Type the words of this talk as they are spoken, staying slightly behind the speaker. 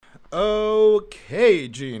Okay,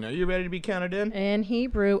 Gene, are you ready to be counted in? In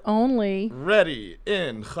Hebrew only. Ready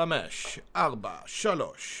in 5, 4, 3, 2.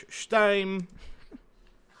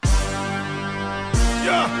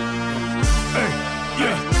 Yeah! Hey,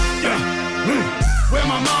 yeah. Where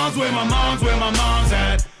my mom's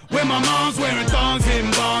at? Where my mom's wearing thongs, hitting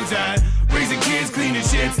bongs at? Raising kids, cleaning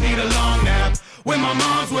shits, need a long nap. Where my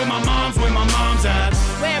mom's at?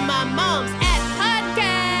 Where my mom's at podcast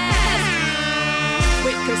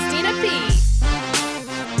with Christina P.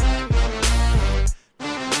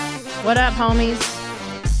 What up, homies?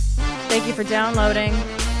 Thank you for downloading.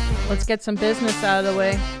 Let's get some business out of the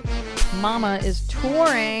way. Mama is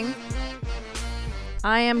touring.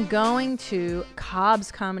 I am going to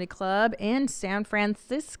Cobb's Comedy Club in San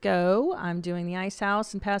Francisco. I'm doing the Ice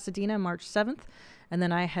House in Pasadena March 7th. And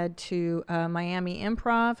then I head to Miami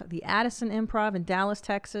Improv, the Addison Improv in Dallas,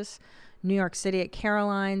 Texas, New York City at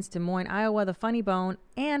Caroline's, Des Moines, Iowa, the Funny Bone,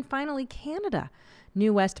 and finally Canada,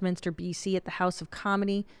 New Westminster, BC at the House of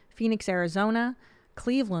Comedy, Phoenix, Arizona,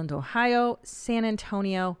 Cleveland, Ohio, San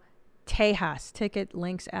Antonio, Tejas. Ticket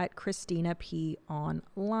links at Christina P.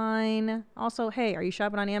 online. Also, hey, are you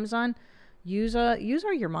shopping on Amazon? Use our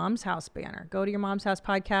Your Mom's House banner. Go to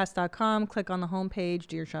yourmomshousepodcast.com, click on the homepage,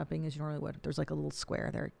 do your shopping as you normally would. There's like a little square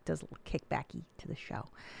there. It does a little kickbacky to the show.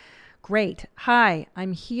 Great. Hi,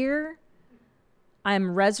 I'm here.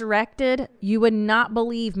 I'm resurrected. You would not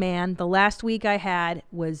believe, man. The last week I had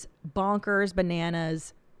was bonkers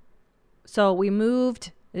bananas. So we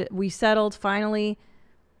moved. We settled finally.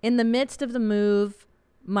 In the midst of the move,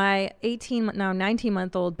 my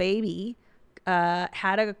 19-month-old baby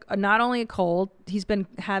had not only a cold, he's been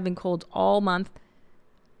having colds all month,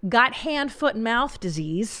 got hand, foot, and mouth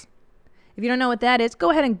disease. If you don't know what that is,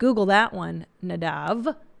 go ahead and Google that one,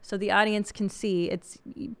 Nadav, so the audience can see. It's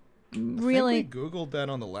really... I think we Googled that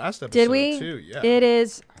on the last episode, did we? Too. Yeah. It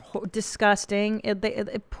is disgusting.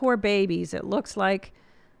 Poor babies. It looks like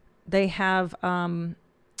they have...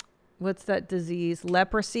 what's that disease?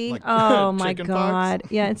 Leprosy? Like, oh, my God.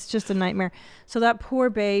 Pox? Yeah, it's just a nightmare. So that poor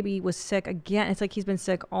baby was sick again. It's like he's been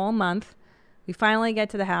sick all month. We finally get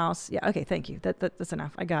to the house. Yeah, okay, thank you. That's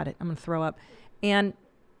enough. I got it. I'm going to throw up. And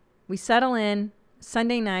we settle in.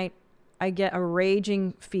 Sunday night, I get a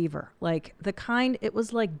raging fever. Like the kind, it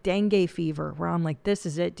was like dengue fever, where I'm like, this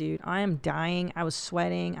is it, dude. I am dying. I was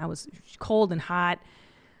sweating. I was cold and hot.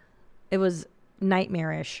 It was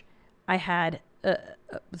nightmarish. I had...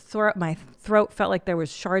 my throat felt like there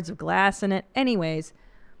was shards of glass in it. Anyways,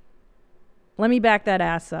 let me back that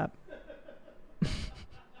ass up.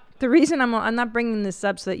 The reason I'm not bringing this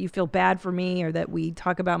up so that you feel bad for me or that we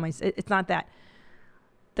talk about it's not that.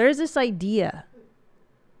 There's this idea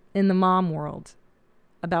in the mom world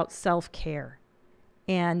about self-care.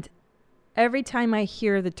 And every time I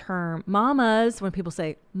hear the term mamas, when people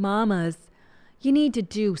say mamas, you need to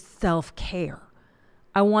do self-care,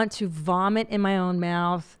 I want to vomit in my own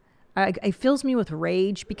mouth. It fills me with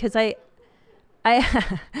rage because I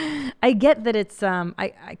get that it's,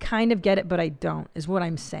 I kind of get it, but I don't, is what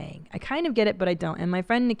I'm saying. I kind of get it, but I don't. And my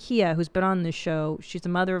friend Nakia, who's been on the show, she's a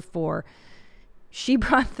mother of 4. She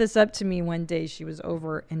brought this up to me one day. She was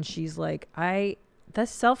over and she's like,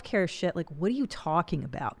 that's self-care shit. Like, what are you talking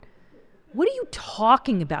about? What are you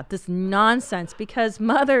talking about? This nonsense. Because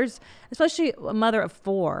mothers, especially a mother of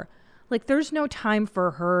 4, like, there's no time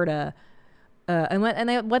for her to,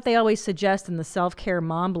 what they always suggest in the self-care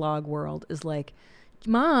mom blog world is like,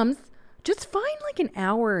 moms, just find like an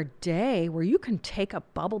hour a day where you can take a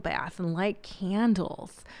bubble bath and light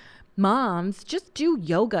candles. Moms, just do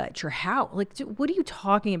yoga at your house. Like, what are you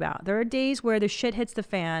talking about? There are days where the shit hits the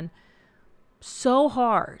fan so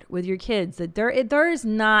hard with your kids that there's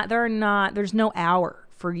no hour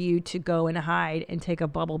for you to go and hide and take a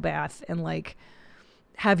bubble bath and like,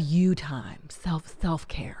 have you time,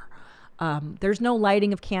 self-care. There's no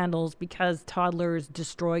lighting of candles because toddlers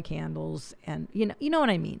destroy candles, and you know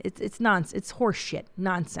what I mean. It's nonsense. It's horse shit,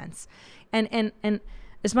 nonsense. And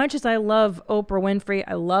as much as I love Oprah Winfrey,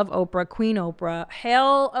 I love Oprah, Queen Oprah,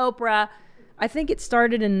 hail Oprah. I think it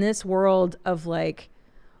started in this world of like,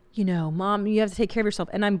 mom, you have to take care of yourself.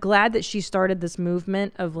 And I'm glad that she started this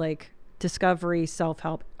movement of like discovery,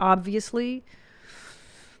 self-help, obviously.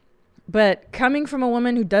 But coming from a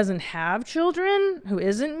woman who doesn't have children, who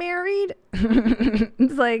isn't married,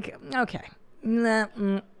 it's like, okay, you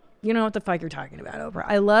know what the fuck you're talking about, Oprah.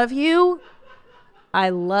 I love you,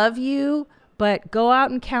 but go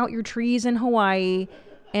out and count your trees in Hawaii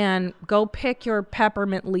and go pick your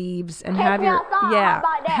peppermint leaves and have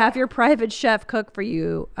your private chef cook for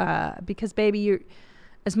you. Because baby,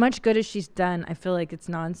 as much good as she's done, I feel like it's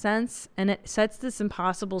nonsense. And it sets this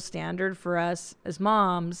impossible standard for us as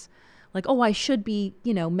moms. Like, oh, I should be,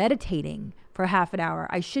 meditating for half an hour.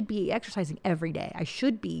 I should be exercising every day. I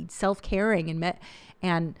should be self-caring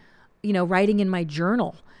and writing in my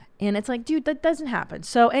journal. And it's like, dude, that doesn't happen.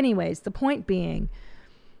 So anyways, the point being,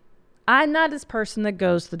 I'm not this person that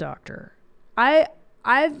goes to the doctor. I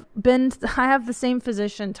have the same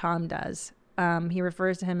physician Tom does. He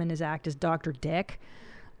refers to him in his act as Dr. Dick.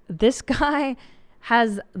 This guy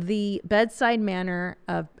has the bedside manner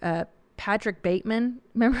of Patrick Bateman.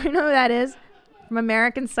 Remember, who that is? From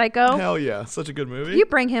American Psycho? Hell yeah. Such a good movie. You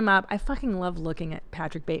bring him up. I fucking love looking at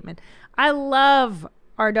Patrick Bateman. I love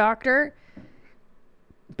our doctor.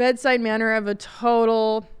 Bedside manner of a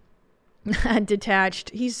total detached.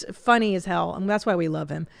 He's funny as hell, and that's why we love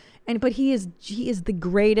him. But he is the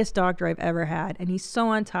greatest doctor I've ever had, and he's so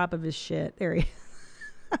on top of his shit. There he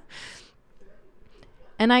is.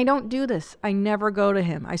 And I don't do this. I never go to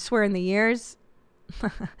him. I swear, in the years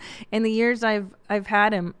I've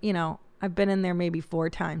had him, I've been in there maybe 4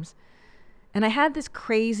 times. And I had this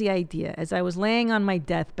crazy idea as I was laying on my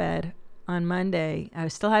deathbed on Monday. I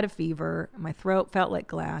still had a fever. My throat felt like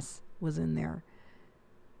glass was in there.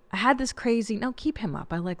 I had this crazy, no, keep him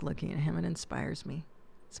up. I like looking at him. It inspires me.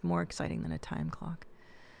 It's more exciting than a time clock.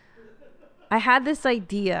 I had this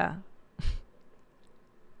idea.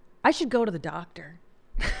 I should go to the doctor.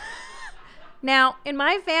 Now, in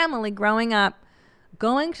my family growing up,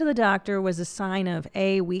 going to the doctor was a sign of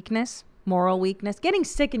weakness, moral weakness. Getting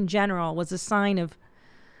sick in general was a sign of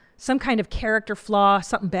some kind of character flaw,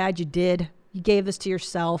 something bad you did. You gave this to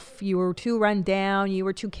yourself. You were too run down. You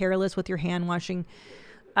were too careless with your hand washing.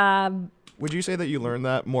 Would you say that you learned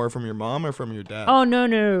that more from your mom or from your dad? Oh,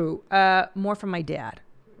 no. More from my dad,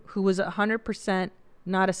 who was 100%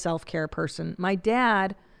 not a self-care person. My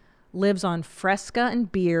dad lives on Fresca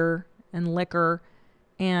and beer and liquor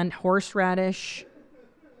and horseradish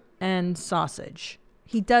and sausage.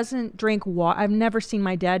 He doesn't drink water. I've never seen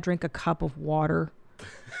my dad drink a cup of water.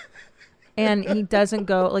 And he doesn't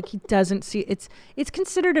go, he doesn't see, it's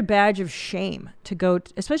considered a badge of shame to go,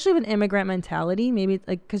 especially with immigrant mentality, maybe,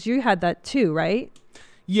 because you had that too, right?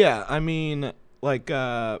 Yeah, I mean,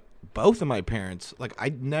 both of my parents,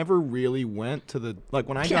 I never really went to the,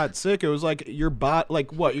 when I got sick, it was your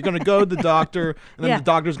what, you're going to go to the doctor, and then the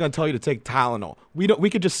doctor's going to tell you to take Tylenol. We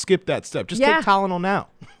could just skip that step. Just take Tylenol now.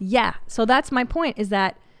 Yeah. So that's my point, is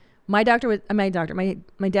that my dad would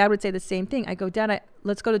say the same thing. I go, Dad,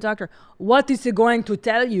 let's go to the doctor. What is he going to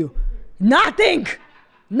tell you? Nothing.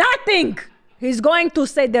 He's going to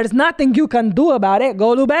say there's nothing you can do about it.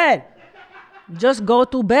 Go to bed. Just go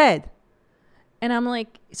to bed. And I'm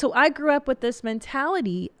like, so I grew up with this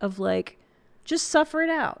mentality of just suffer it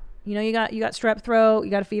out. You got strep throat,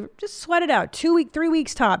 you got a fever, just sweat it out. 3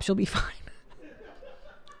 weeks tops, you'll be fine.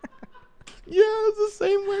 Yeah, it's the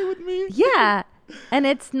same way with me. Yeah. And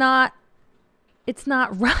it's not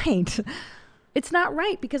right. It's not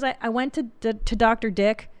right, because I went to Dr.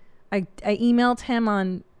 Dick. I emailed him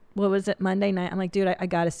on, Monday night. I'm like, dude, I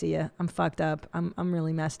got to see you. I'm fucked up. I'm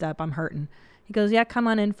really messed up. I'm hurting. He goes, yeah, come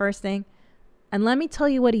on in first thing. And let me tell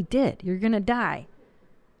you what he did. You're going to die.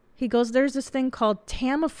 He goes, there's this thing called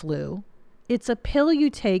Tamiflu. It's a pill you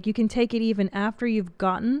take. You can take it even after you've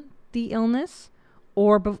gotten the illness,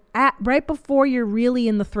 or right before you're really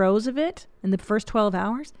in the throes of it, in the first 12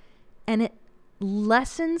 hours. And it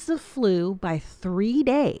lessens the flu by 3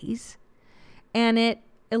 days. And it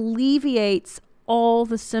alleviates all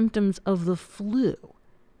the symptoms of the flu.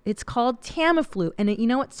 It's called Tamiflu. And you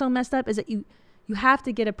know what's so messed up is that you have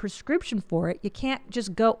to get a prescription for it. You can't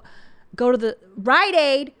just go to the Rite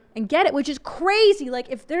Aid and get it, which is crazy.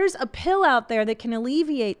 If there's a pill out there that can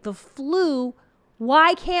alleviate the flu,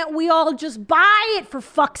 why can't we all just buy it, for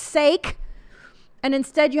fuck's sake? And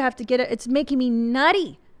instead you have to get it. It's making me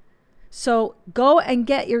nutty. So go and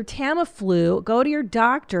get your Tamiflu. Go to your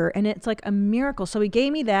doctor, and it's like a miracle. So he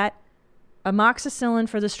gave me that, amoxicillin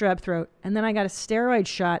for the strep throat, and then I got a steroid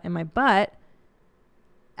shot in my butt.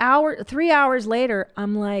 3 hours later,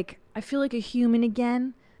 I'm like, I feel like a human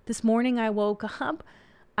again. This morning I woke up.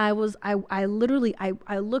 I literally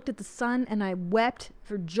looked at the sun and I wept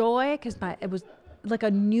for joy, because it was like a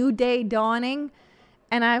new day dawning.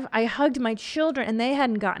 And I hugged my children, and they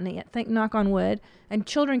hadn't gotten it yet. Knock on wood. And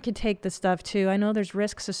children can take this stuff too. I know there's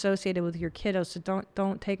risks associated with your kiddos, so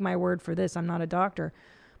don't take my word for this. I'm not a doctor.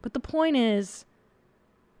 But the point is,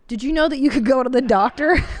 did you know that you could go to the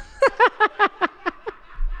doctor?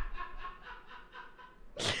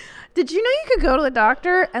 Did you know you could go to the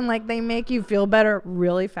doctor and they make you feel better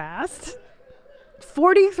really fast?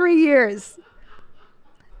 43 years.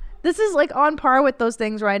 This is like on par with those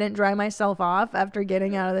things where I didn't dry myself off after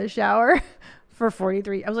getting out of the shower for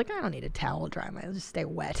 43. I was like, I don't need a towel to dry myself. I'll just stay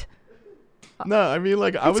wet. No, I mean,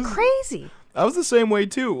 like, It's crazy. I was the same way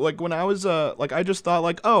too. Like when I was like I just thought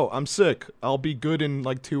like, oh, I'm sick. I'll be good in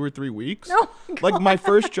like 2 or 3 weeks. Oh my Like my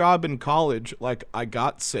first job in college, like I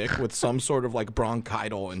got sick with some sort of like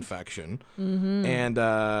bronchital infection. And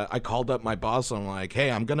I called up my boss and I'm like,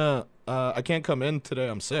 hey, I can't come in today.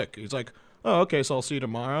 I'm sick. He's like, oh, okay, so I'll see you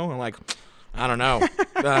tomorrow. I'm like, I don't know.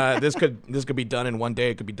 This could be done in 1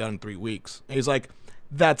 day. It could be done in 3 weeks. And he's like,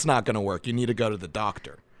 that's not going to work. You need to go to the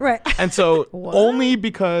doctor. Right. And so only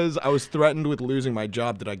because I was threatened with losing my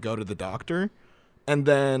job did I go to the doctor. And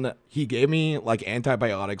then he gave me like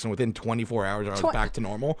antibiotics, and within 24 hours I was back to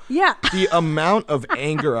normal. Yeah. The amount of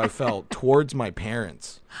anger I felt towards my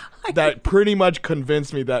parents that pretty much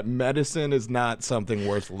convinced me that medicine is not something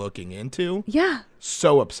worth looking into. Yeah.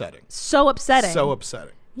 So upsetting. So upsetting. So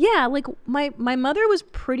upsetting. Yeah, like my mother was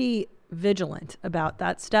pretty vigilant about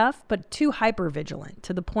that stuff, but too hyper vigilant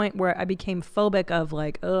to the point where I became phobic of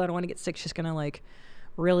like, oh, I don't want to get sick. She's gonna like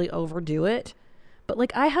really overdo it. But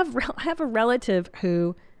like I have a relative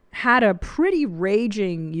who had a pretty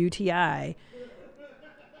raging UTI,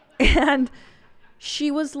 and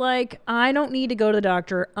she was like, I don't need to go to the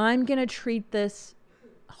doctor. I'm gonna treat this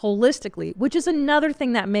holistically, which is another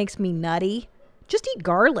thing that makes me nutty. Just eat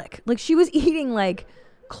garlic. Like she was eating like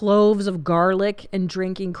cloves of garlic and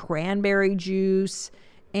drinking cranberry juice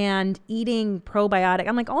and eating probiotic.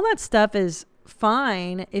 I'm like, all that stuff is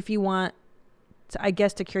fine if you want to, I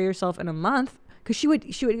guess, to cure yourself in a month, because she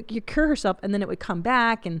would cure herself and then it would come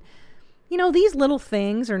back. And you know, these little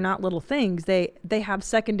things are not little things. They have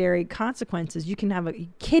secondary consequences. You can have a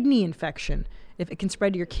kidney infection if it can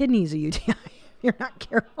spread to your kidneys, a UTI. You're not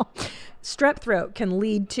careful. Strep throat can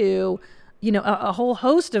lead to, you know, a whole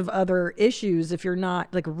host of other issues if you're not,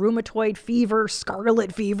 like rheumatoid fever,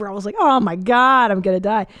 scarlet fever. I was like, oh my God, I'm going to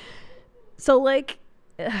die. So like,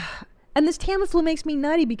 and this Tamiflu makes me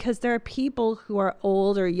nutty because there are people who are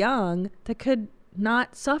old or young that could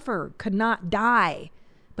not suffer, could not die.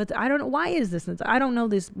 But I don't know, why is this? I don't know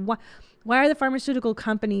this. Why are the pharmaceutical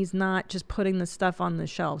companies not just putting this stuff on the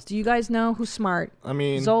shelves? Do you guys know who's smart? I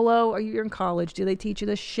mean, Zolo, you're in college. Do they teach you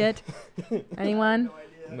this shit? Anyone?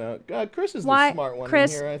 No, God, Chris is the smart one in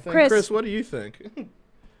here, I think. Chris, what do you think?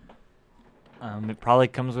 It probably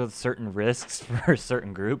comes with certain risks for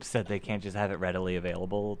certain groups that they can't just have it readily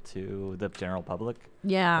available to the general public.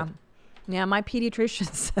 Yeah. Yeah, my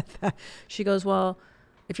pediatrician said that. She goes, well,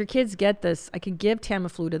 if your kids get this, I can give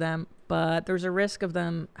Tamiflu to them, but there's a risk of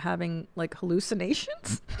them having like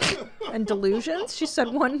hallucinations and delusions. She said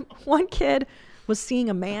one kid was seeing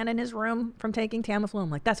a man in his room from taking Tamiflu. I'm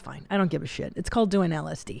like, that's fine. I don't give a shit. It's called doing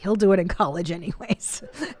LSD. He'll do it in college anyways.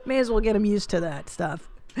 May as well get him used to that stuff.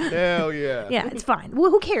 Hell yeah. Yeah, it's fine.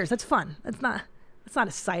 Well, who cares? That's fun. That's not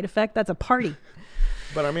a side effect. That's a party.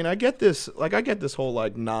 But I mean, I get this whole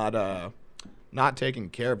like not taking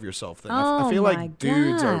care of yourself thing. I feel like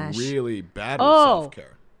dudes are really bad with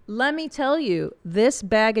self-care. Let me tell you, this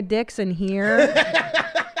bag of dicks in here.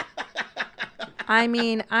 I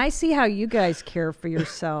mean, I see how you guys care for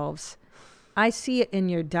yourselves. I see it in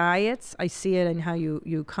your diets. I see it in how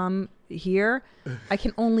you come here. I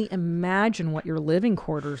can only imagine what your living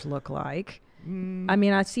quarters look like. I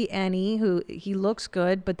mean, I see Annie, who he looks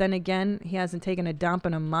good, but then again, he hasn't taken a dump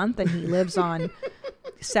in a month, and he lives on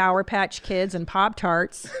Sour Patch Kids and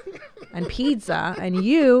Pop-Tarts and pizza, and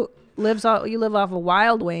you live off of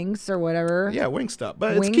Wild Wings or whatever. Yeah, Wingstop,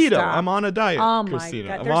 but it's keto. I'm on a diet, oh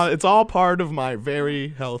Christina. My God, it's all part of my very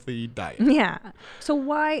healthy diet. Yeah. So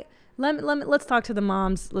why? Let's talk to the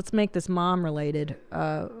moms. Let's make this mom related,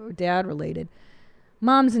 dad related.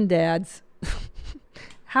 Moms and dads.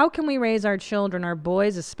 How can we raise our children, our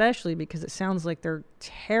boys especially, because it sounds like they're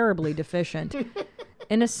terribly deficient,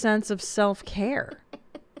 in a sense of self-care?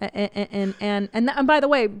 And by the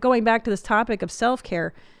way, going back to this topic of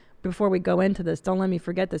self-care, before we go into this, don't let me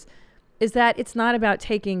forget this, is that it's not about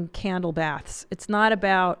taking candle baths. It's not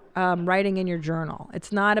about writing in your journal.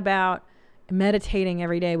 It's not about meditating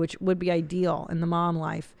every day, which would be ideal in the mom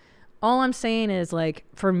life. All I'm saying is, like,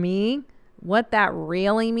 for me, what that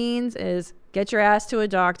really means is get your ass to a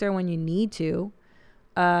doctor when you need to,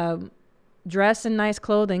 dress in nice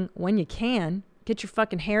clothing when you can, get your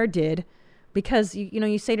fucking hair did, because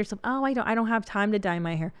you say to yourself, oh, I don't have time to dye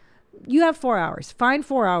my hair. You have 4 hours. Find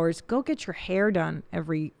 4 hours. Go get your hair done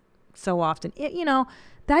every so often.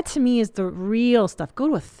 That to me is the real stuff. Go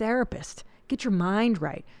to a therapist. Get your mind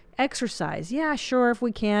right. Exercise. Yeah, sure, if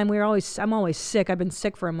we can. I'm always sick. I've been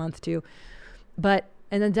sick for a month too. And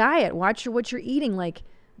the diet. Watch what you're eating. Like,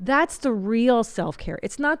 That's the real self-care.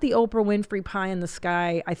 It's not the Oprah Winfrey pie in the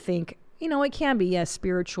sky. I think, it can be, yes,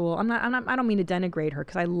 spiritual. I don't mean to denigrate her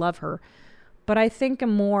because I love her, but I think a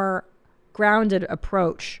more grounded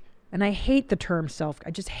approach, and I hate the term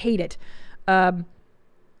I just hate it.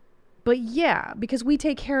 But yeah, because we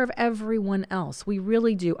take care of everyone else. We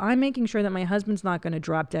really do. I'm making sure that my husband's not going to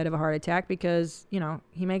drop dead of a heart attack because,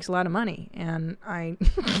 he makes a lot of money and I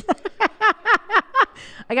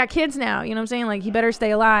got kids now, you know what I'm saying? Like, he better stay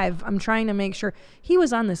alive. I'm trying to make sure. He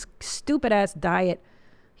was on this stupid ass diet.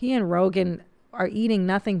 He and Rogan are eating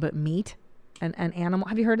nothing but meat and animal.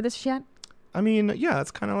 Have you heard of this yet? I mean, yeah, it's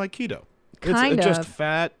kind of like keto. It's just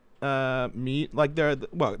fat, meat, like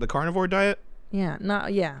the carnivore diet. Yeah,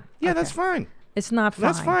 Yeah, okay. that's fine. It's not fine.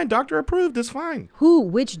 That's fine. Doctor approved. It's fine. Who?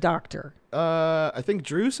 Which doctor? I think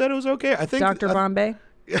Drew said it was okay. I think Dr. Bombay.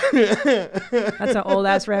 That's an old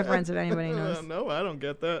ass reference if anybody knows. No, I don't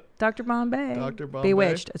get that. Dr. Bombay. Dr. Bombay.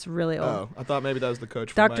 Bewitched. It's really old. Oh, I thought maybe that was the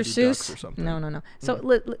coach. Dr. Mighty Seuss. Ducks or something. No. So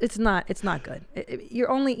it's not good. You're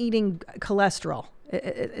only eating cholesterol.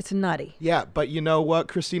 It's nutty. Yeah, but you know what,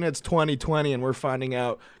 Christina? It's 2020, and we're finding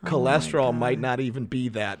out cholesterol might not even be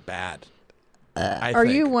that bad. Are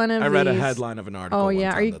you one of I read a these- headline of an article. Oh one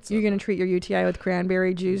yeah, time are you that said you're gonna that. treat your UTI with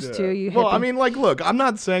cranberry juice too? You Well, I hippie? mean, like, look, I'm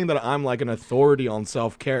not saying that I'm like an authority on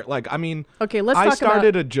self-care. Like, I mean, Okay, let's I talk about-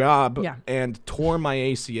 started a job Yeah. and tore my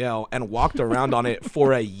ACL and walked around on it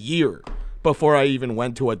for a year before I even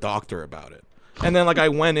went to a doctor about it. And then, like, I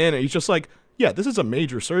went in and he's just like, yeah, this is a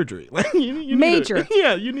major surgery. Like, you Major.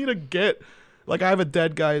 You need to get, like, I have a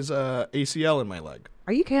dead guy's ACL in my leg.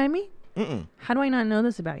 Are you kidding me? How do I not know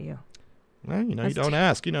this about you? Well, you That's don't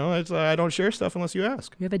ask. It's, I don't share stuff unless you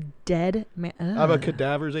ask. You have a dead man. I have a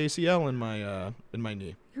cadaver's ACL in my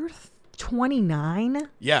knee. You're 29.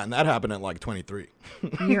 Yeah, and that happened at like 23.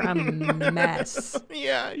 You're a mess.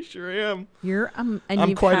 Yeah, I sure am. And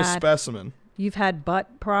I'm quite a specimen. You've had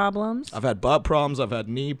butt problems. I've had butt problems. I've had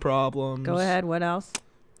knee problems. Go ahead. What else?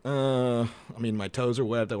 I mean, my toes are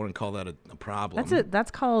webbed. I wouldn't call that a problem. That's it.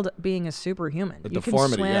 That's called being a superhuman. A You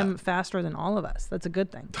deformity, can swim yeah. faster than all of us. That's a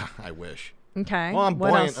good thing. I wish. Okay. Well, I'm What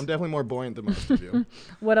buoyant. else? I'm definitely more buoyant than most of you.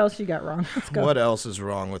 What else you got wrong? Let's go. What else is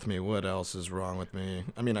wrong with me?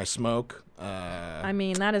 I mean, I smoke. I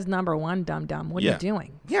mean, that is number one, dum-dum. What are Yeah. you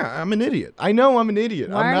doing? Yeah, I'm an idiot. I know I'm an idiot.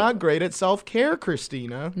 Why I'm are not great at self-care,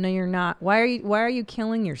 Christina. No, you're not. Why are you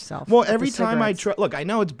killing yourself? Well, with the every time I cigarettes? try, look, I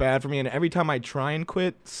know it's bad for me, and every time I try and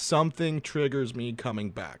quit, something triggers me coming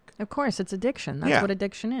back. Of course, it's addiction. That's Yeah. what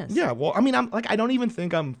addiction is. Yeah, well, I mean, I don't even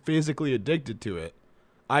think I'm physically addicted to it.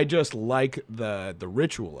 I just like the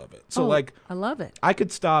ritual of it. So, like, I love it. I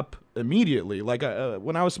could stop immediately. Like,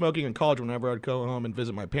 when I was smoking in college, whenever I'd go home and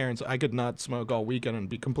visit my parents, I could not smoke all weekend and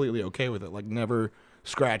be completely okay with it. Like, never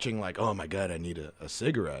scratching, like, oh my God, I need a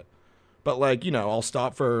cigarette. But, like, I'll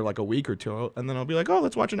stop for like a week or two, and then I'll be like, oh,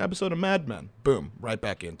 let's watch an episode of Mad Men. Boom, right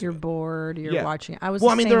back into You're it. bored. You're Yeah. watching. I was. Well,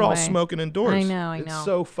 the I mean, same they're all way. smoking indoors. I know. It's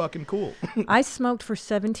so fucking cool. I smoked for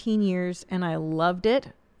 17 years and I loved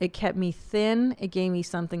it. It kept me thin. It gave me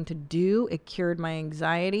something to do. It cured my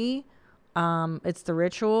anxiety. It's the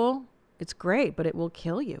ritual. It's great, but it will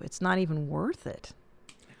kill you. It's not even worth it.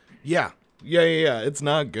 Yeah. It's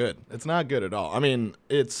not good. It's not good at all. I mean,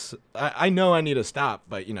 I know I need to stop,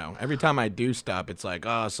 but every time I do stop, it's like,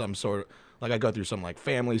 some sort of, like I go through some like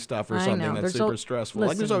family stuff or I something know. that's super stressful.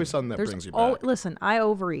 Like there's always something that brings you back. Listen, I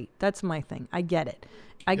overeat. That's my thing. I get it.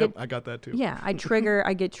 I got that too. Yeah, I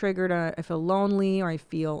get triggered. I feel lonely or I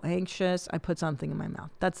feel anxious. I put something in my mouth.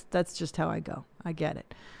 That's just how I go. I get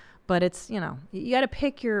it. But it's, you got to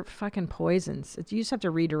pick your fucking poisons. You just have to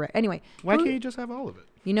redirect. Anyway. Why can't you just have all of it?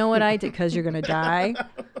 You know what I did? Because you're going to die.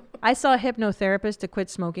 I saw a hypnotherapist to quit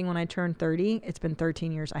smoking when I turned 30. It's been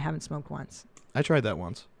 13 years. I haven't smoked once. I tried that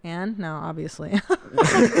once. And? No, obviously.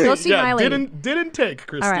 Go see my lady. Didn't take,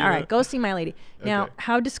 Christina. All right. Go see my lady. Now, Okay.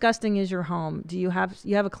 how disgusting is your home? Do you have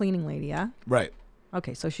a cleaning lady, yeah? Right.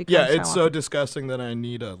 Okay, so she comes. Yeah, it's how so often? disgusting that I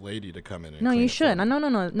need a lady to come in and No, clean you it for should.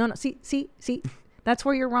 me. No. See. That's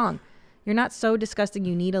where you're wrong. You're not so disgusting.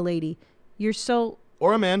 You need a lady. You're so.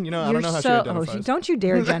 Or a man, I don't know how she identifies. Don't you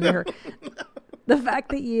dare gender her. The fact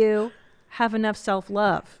that you have enough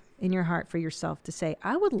self-love in your heart for yourself to say,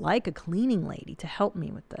 I would like a cleaning lady to help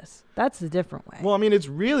me with this. That's the different way. Well, I mean, it's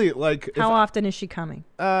really like How often is she coming?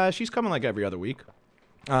 she's coming like every other week.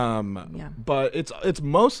 Yeah. But it's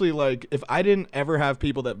mostly like if I didn't ever have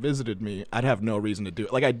people that visited me, I'd have no reason to do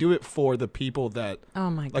it. Like I do it for the people that Oh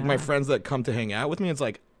my God. like my friends that come to hang out with me. It's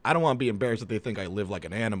like I don't want to be embarrassed that they think I live like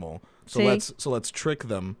an animal. So See? let's trick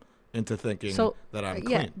them into thinking that I'm clean.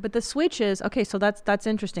 Yeah, but the switch is okay. So that's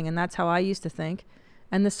interesting, and that's how I used to think.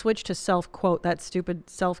 And the switch to self-quote, that stupid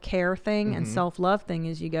self-care thing and self-love thing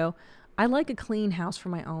is you go, I like a clean house for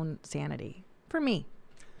my own sanity. For me.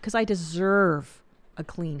 Because I deserve a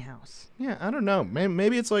clean house. Yeah, I don't know.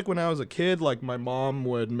 Maybe it's like when I was a kid, like my mom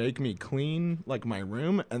would make me clean like my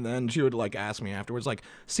room, and then she would like ask me afterwards, like,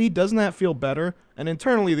 see, doesn't that feel better? And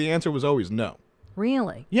internally the answer was always no.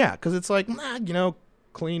 Really? Yeah, because it's like,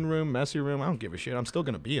 clean room, messy room, I don't give a shit. I'm still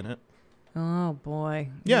going to be in it. Oh, boy.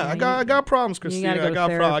 Yeah, I got problems, Christina. Go I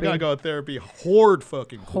got problems. I got to go to therapy. Horde.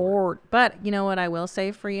 But you know what I will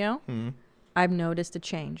say for you? I've noticed a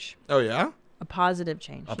change. Oh, yeah? A positive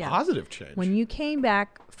change. Positive change. When you came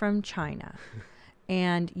back from China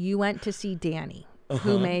and you went to see Danny,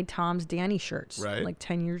 who made Tom's Danny shirts like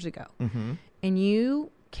 10 years ago. And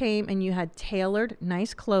you came and you had tailored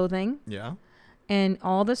nice clothing. Yeah. And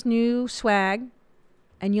all this new swag.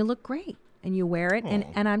 And you look great. And you wear it.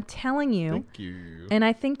 And I'm telling you. Thank you. And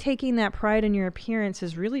I think taking that pride in your appearance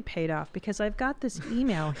has really paid off because I've got this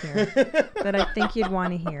email here that I think you'd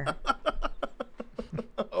want to hear.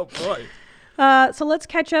 Oh, boy. So let's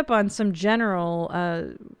catch up on some general,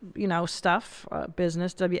 stuff,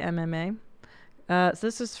 business, WMMA. So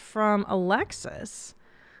this is from Alexis.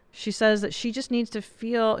 She says that she just needs to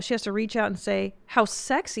she has to reach out and say how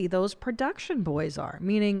sexy those production boys are,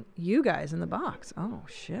 meaning you guys in the box. Oh,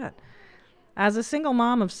 shit. As a single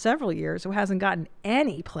mom of several years who hasn't gotten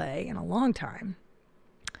any play in a long time,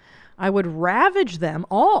 I would ravage them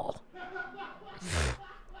all.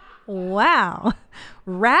 Wow.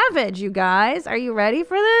 Ravage, you guys. Are you ready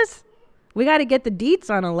for this? We got to get the deets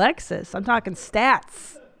on Alexis. I'm talking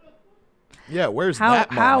stats. Yeah, where's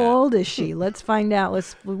that mom How at? old is she? Let's find out.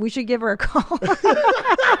 We should give her a call.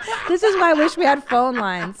 This is why I wish we had phone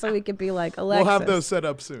lines so we could be like, Alexis. We'll have those set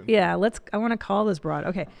up soon. Yeah, I want to call this broad.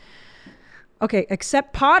 Okay,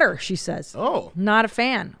 except Potter, she says. Oh. Not a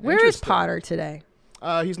fan. Where is Potter today?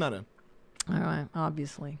 He's not in. All right,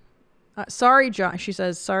 obviously. Sorry, Josh. She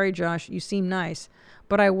says, sorry, Josh, you seem nice,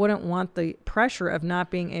 but I wouldn't want the pressure of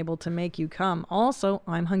not being able to make you come. Also,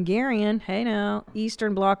 I'm Hungarian. Hey now,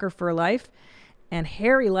 Eastern Blocker for life, and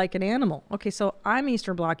hairy like an animal. Okay, so I'm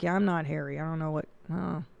Eastern Bloc. Yeah, I'm not hairy. I don't know what.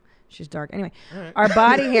 Oh, she's dark. Anyway, right. Our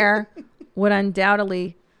body hair would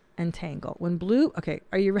undoubtedly entangle. When blue. Okay,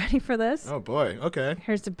 are you ready for this? Oh boy. Okay.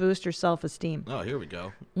 Here's to boost your self-esteem. Oh, here we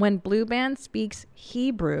go. When Blue Band speaks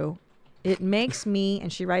Hebrew, it makes me,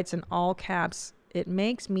 and she writes in all caps, it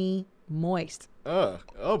makes me moist. Oh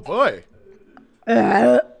boy.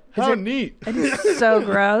 How neat. It is so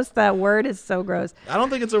gross. That word is so gross. I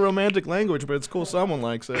don't think it's a romantic language, but it's cool someone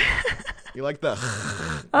likes it. You like the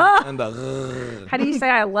and the How do you say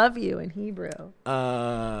I love you in Hebrew?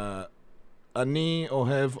 Ani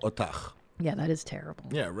ohev otach. Yeah, that is terrible.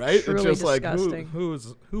 Yeah, right? Truly it's just disgusting. like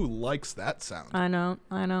who likes that sound? I know.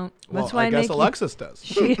 Well, That's why I guess Alexis does.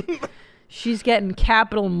 She's getting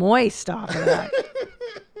capital moist off of that.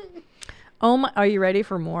 Oh my, are you ready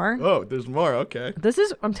for more? Oh, there's more. Okay.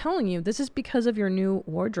 I'm telling you, this is because of your new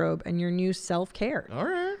wardrobe and your new self-care. All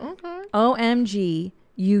right. Okay. OMG,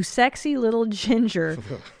 you sexy little ginger.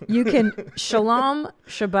 You can shalom,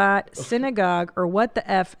 Shabbat, synagogue, or what the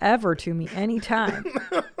F ever to me anytime.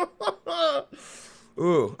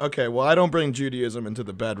 Ooh, okay. Well, I don't bring Judaism into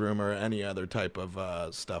the bedroom or any other type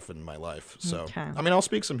of stuff in my life. So, okay. I mean, I'll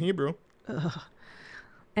speak some Hebrew. Ugh.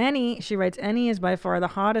 She writes, Annie is by far the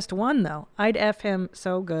hottest one, though. I'd F him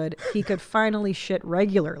so good, he could finally shit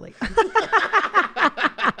regularly.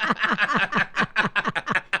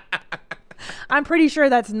 I'm pretty sure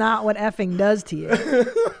that's not what effing does to you.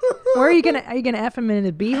 Or are you gonna F him in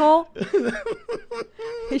the beehole?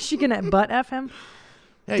 Is she gonna butt F him?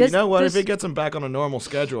 Hey, you know what? If it gets him back on a normal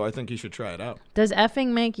schedule, I think he should try it out. Does effing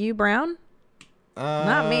make you brown?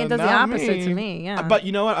 Not me. It does the opposite to me. Yeah. But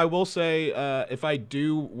you know what? I will say, if I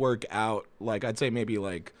do work out, like I'd say maybe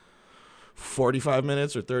like 45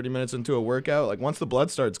 minutes or 30 minutes into a workout, like once the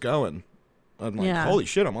blood starts going, I'm like, holy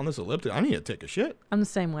shit, I'm on this elliptical. I need to take a shit. I'm the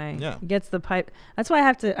same way. Yeah. It gets the pipe. That's why I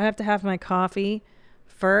have to have my coffee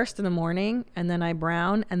first in the morning, and then I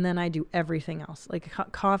brown, and then I do everything else, like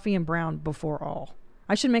coffee and brown before all.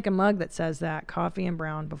 I should make a mug that says that, coffee and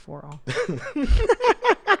brown before all.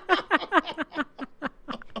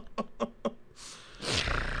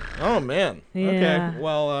 Oh, man. Yeah. Okay.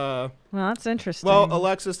 Well, that's interesting. Well,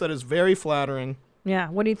 Alexis, that is very flattering. Yeah.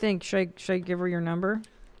 What do you think? Should I give her your number?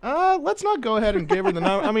 Let's not go ahead and give her the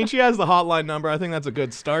number. I mean, she has the hotline number. I think that's a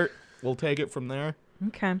good start. We'll take it from there.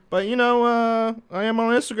 Okay. But I am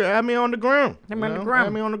on Instagram. Add me on the ground. I'm on the ground.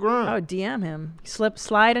 Add me on the ground. Oh, DM him.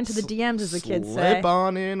 Slide into the DMs, as the kids say. Slip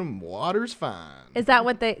on in, water's fine. Is that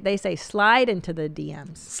what they say? Slide into the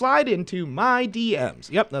DMs. Slide into my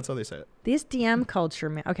DMs. Yep, that's how they say it. This DM culture,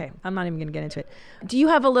 man. Okay, I'm not even going to get into it. Do you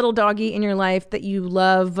have a little doggy in your life that you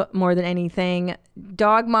love more than anything?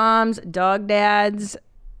 Dog moms, dog dads.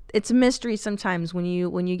 It's a mystery sometimes when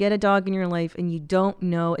you get a dog in your life and you don't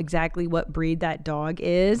know exactly what breed that dog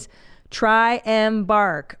is. Try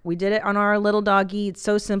Embark. We did it on our little doggy. It's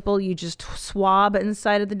so simple. You just swab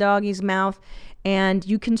inside of the doggy's mouth and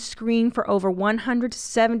you can screen for over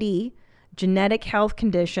 170 genetic health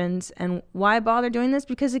conditions. And why bother doing this?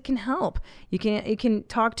 Because it can help. You can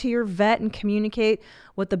talk to your vet and communicate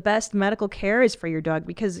what the best medical care is for your dog,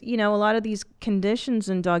 because a lot of these conditions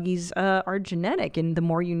in doggies are genetic, and the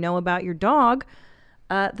more you know about your dog,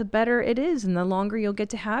 the better it is, and the longer you'll get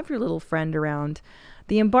to have your little friend around.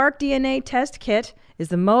 The Embark DNA Test Kit is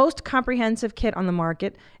the most comprehensive kit on the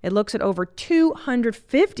market. It looks at over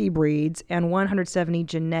 250 breeds and 170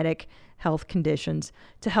 genetic health conditions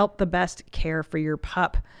to help the best care for your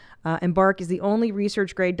pup. Embark is the only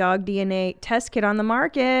research-grade dog DNA test kit on the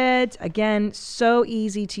market. Again, so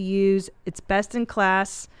easy to use. It's best in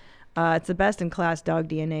class. It's the best-in-class dog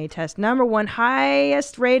DNA test. #1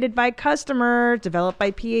 highest rated by customers, developed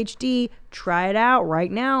by PhD. Try it out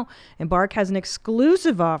right now. Embark has an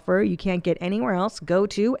exclusive offer you can't get anywhere else. Go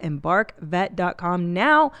to embarkvet.com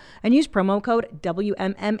now and use promo code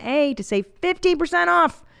WMMA to save 15%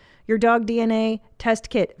 off your dog DNA test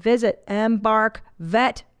kit. Visit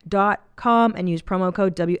embarkvet.com and use promo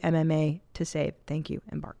code WMMA to save. Thank you,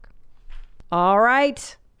 Embark. All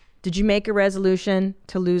right. Did you make a resolution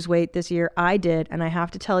to lose weight this year? I did. And I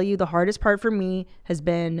have to tell you, the hardest part for me has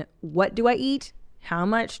been, what do I eat? How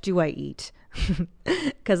much do I eat?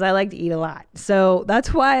 Because I like to eat a lot. So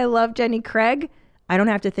that's why I love Jenny Craig. I don't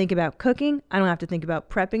have to think about cooking. I don't have to think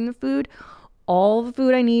about prepping the food. All the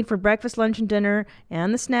food I need for breakfast, lunch, and dinner,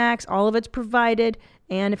 and the snacks, all of it's provided.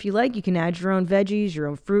 And if you like, you can add your own veggies, your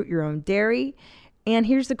own fruit, your own dairy. And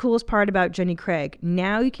here's the coolest part about Jenny Craig.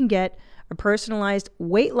 Now you can get a personalized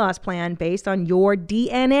weight loss plan based on your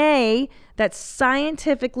DNA that's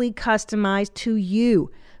scientifically customized to you.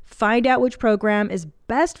 Find out which program is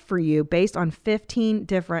best for you based on 15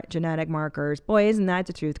 different genetic markers. Boy, isn't that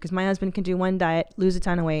the truth? Because my husband can do one diet, lose a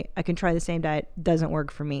ton of weight. I can try the same diet. Doesn't work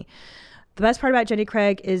for me. The best part about Jenny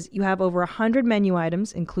Craig is you have over 100 menu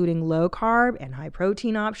items, including low carb and high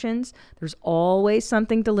protein options. There's always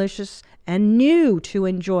something delicious and new to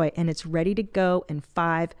enjoy, and it's ready to go in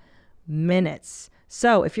 5 minutes.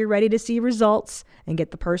 So if you're ready to see results and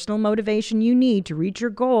get the personal motivation you need to reach your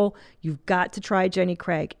goal, you've got to try Jenny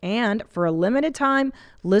Craig. And for a limited time,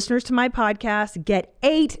 listeners to my podcast get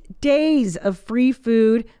 8 days of free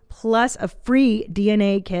food plus a free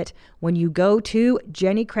DNA kit when you go to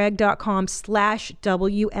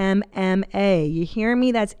jennycraig.com/WMMA. You hear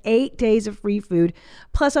me? That's 8 days of free food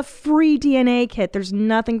plus a free DNA kit. There's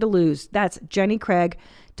nothing to lose. That's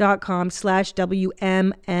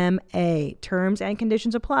jennycraig.com/WMMA. Terms and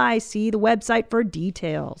conditions apply. See the website for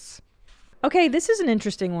details. Okay, this is an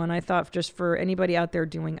interesting one, I thought, just for anybody out there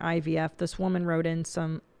doing IVF. This woman wrote in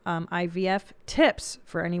some IVF tips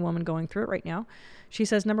for any woman going through it right now. She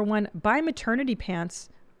says, #1, buy maternity pants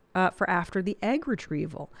for after the egg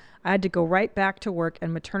retrieval. I had to go right back to work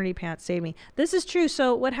and maternity pants saved me. This is true.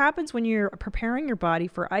 So what happens when you're preparing your body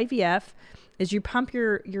for IVF is you pump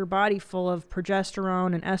your body full of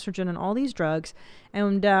progesterone and estrogen and all these drugs.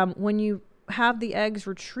 And when you have the eggs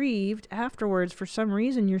retrieved afterwards, for some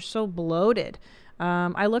reason, you're so bloated.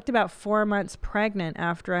 I looked about 4 months pregnant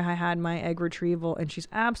after I had my egg retrieval, and she's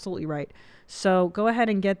absolutely right. So go ahead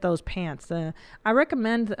and get those pants. I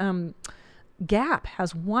recommend Gap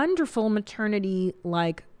has wonderful maternity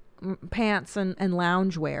pants and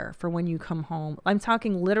loungewear for when you come home. I'm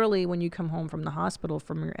talking literally when you come home from the hospital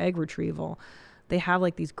from your egg retrieval. They have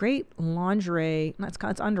these great lingerie. It's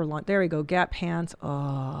under. There we go. Gap pants.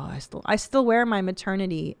 Oh, I still wear my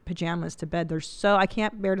maternity pajamas to bed. I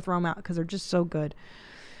can't bear to throw them out because they're just so good.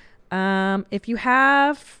 If you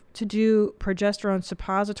have to do progesterone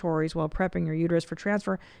suppositories while prepping your uterus for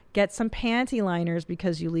transfer, get some panty liners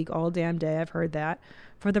because you leak all damn day. I've heard that.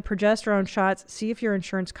 For the progesterone shots, see if your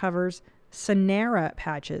insurance covers Sanara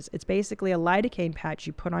patches. It's basically a lidocaine patch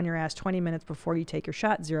you put on your ass 20 minutes before you take your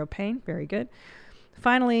shot. Zero pain. Very good.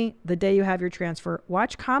 Finally, the day you have your transfer,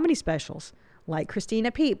 watch comedy specials like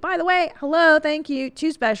Christina P. By the way, hello, thank you.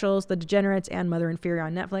 2 specials, The Degenerates and Mother Inferior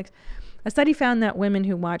on Netflix. A study found that women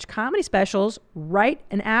who watch comedy specials right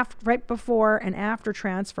before and after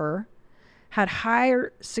transfer had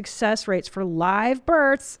higher success rates for live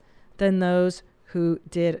births than those who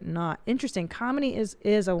did not. Interesting. Comedy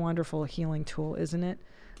is a wonderful healing tool, isn't it?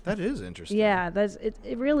 That is interesting. Yeah,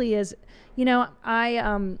 it really is. You know,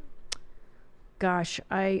 I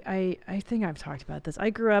think I've talked about this. I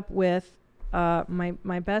grew up with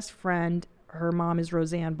my best friend. Her mom is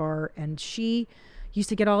Roseanne Barr, and she used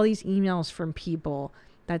to get all these emails from people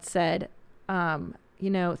that said,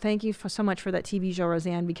 thank you so much for that TV show,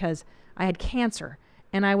 Roseanne, because I had cancer.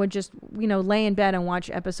 And I would just, lay in bed and watch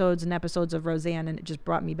episodes and episodes of Roseanne, and it just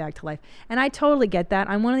brought me back to life. And I totally get that.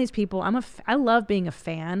 I'm one of these people. I love being a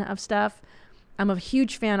fan of stuff. I'm a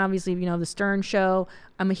huge fan, obviously, the Stern Show.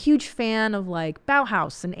 I'm a huge fan of like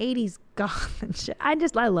Bauhaus and 80s goth and shit. I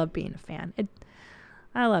love being a fan.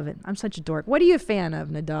 I love it. I'm such a dork. What are you a fan of,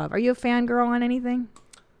 Nadav? Are you a fangirl on anything?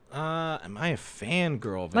 Am I a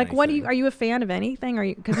fangirl of like, anything? Are you a fan of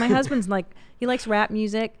anything? Because my husband's like, he likes rap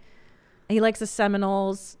music. He likes the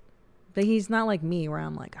Seminoles, but he's not like me where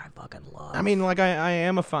I'm like, I fucking love. I mean, like I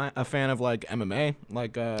am a fan of like MMA,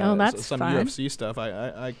 like that's some fun. UFC stuff.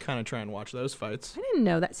 I kind of try and watch those fights. I didn't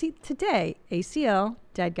know that. See, today, ACL,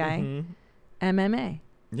 dead guy, MMA.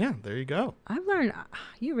 Yeah, there you go. I've learned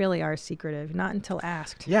you really are secretive, not until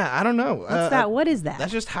asked. Yeah, I don't know. What's that? What is that?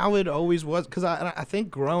 That's just how it always was. Because I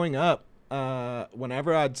think growing up,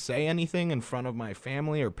 whenever I'd say anything in front of my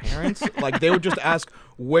family or parents, like they would just ask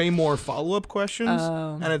way more follow-up questions.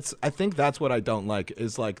 And I think that's what I don't like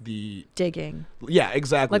is like the digging. Yeah,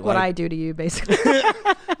 exactly. Like what I do to you, basically.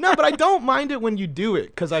 No, but I don't mind it when you do it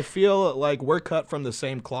because I feel like we're cut from the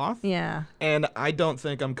same cloth. Yeah. And I don't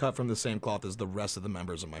think I'm cut from the same cloth as the rest of the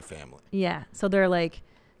members of my family. Yeah. So they're like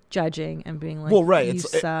judging and being like, well, right.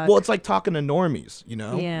 It's like talking to normies,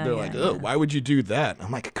 Yeah. They're like, oh, why would you do that? I'm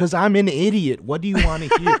like, because I'm an idiot. What do you want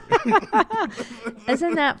to hear?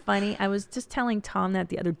 Isn't that funny? I was just telling Tom that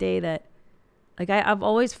the other day that like I've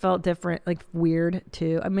always felt different, like weird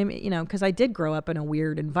too. I mean, because I did grow up in a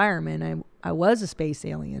weird environment. I was a space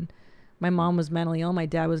alien. My mom was mentally ill. My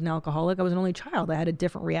dad was an alcoholic. I was an only child. I had a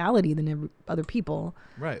different reality than other people.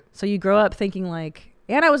 Right. So you grow up thinking like,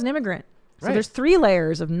 and I was an immigrant. So there's 3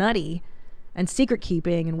 layers of nutty and secret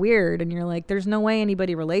keeping and weird. And you're like, there's no way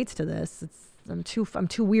anybody relates to this. I'm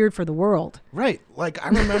too weird for the world. Right. Like I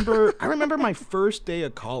remember my first day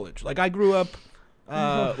of college. Like I grew up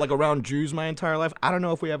like around Jews my entire life. I don't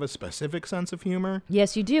know if we have a specific sense of humor.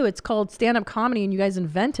 Yes, you do. It's called stand-up comedy, and you guys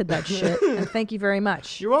invented that shit. And thank you very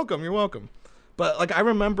much. You're welcome. But like I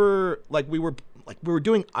remember like we were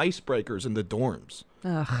doing icebreakers in the dorms.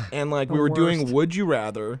 Ugh, and like we were doing Would You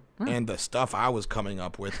Rather, and the stuff I was coming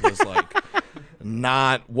up with was like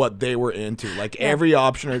not what they were into. Like every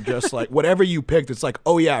option are just like whatever you picked, it's like,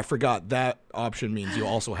 oh yeah, I forgot that option means you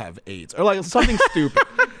also have AIDS. Or like something stupid.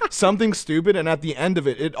 Something stupid, and at the end of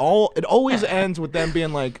it always ends with them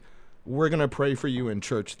being like, we're gonna pray for you in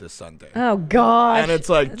church this Sunday. Oh God. And it's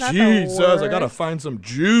like, Jesus, I gotta find some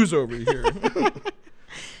Jews over here.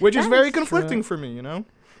 Which is very conflicting for me,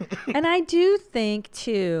 And I do think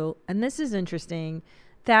too, and this is interesting,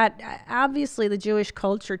 that obviously the Jewish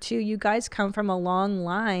culture too, you guys come from a long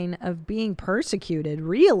line of being persecuted.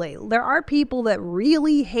 Really, there are people that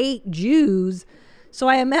really hate Jews. So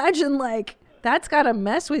I imagine like that's gotta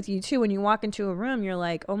mess with you too. When you walk into a room, you're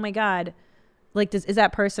like, oh my God, like is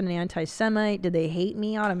that person an anti-Semite? Did they hate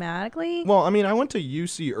me automatically? Well, I mean, I went to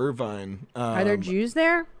UC Irvine. Are there Jews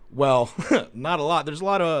there? Well, not a lot. There's a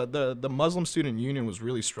lot of the Muslim Student Union was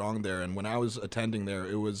really strong there, and when I was attending there,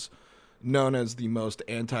 it was known as the most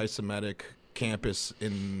anti-Semitic campus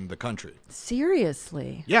in the country.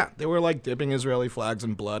 Seriously? Yeah, they were like dipping Israeli flags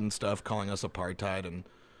in blood and stuff, calling us apartheid, and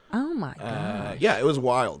oh my god. Yeah, it was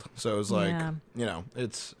wild. So it was like,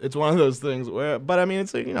 it's one of those things where, but I mean,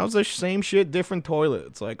 it's like, it's the same shit, different toilet.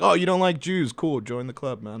 It's like, oh, you don't like Jews? Cool, join the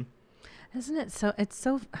club, man. Isn't it so? It's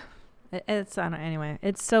I don't know, anyway.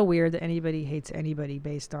 It's so weird that anybody hates anybody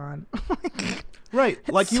based on. Right,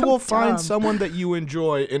 like you will find someone that you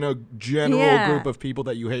enjoy in a general group of people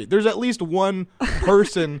that you hate. There's at least one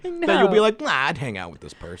person that you'll be like, nah, I'd hang out with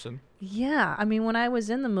this person. Yeah, I mean, when I was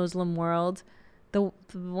in the Muslim world, the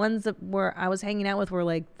ones that I was hanging out with were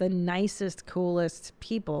like the nicest, coolest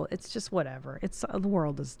people. It's just whatever. It's the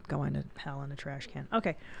world is going to hell in a trash can.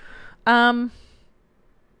 Okay.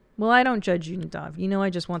 Well, I don't judge you, Nadav. I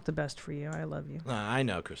just want the best for you. I love you. I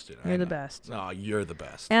know, Christina. You're the best. Oh, you're the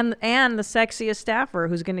best. And the sexiest staffer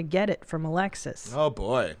who's going to get it from Alexis. Oh,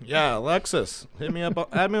 boy. Yeah, Alexis. Hit me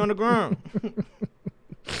up. Add me on the ground.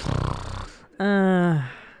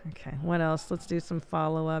 Okay, what else? Let's do some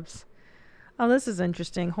follow-ups. Oh, this is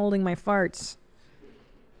interesting. Holding my farts.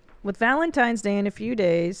 With Valentine's Day in a few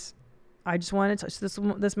days, I just wanted to.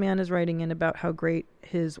 So this man is writing in about how great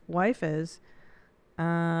his wife is.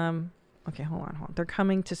 Okay, hold on. They're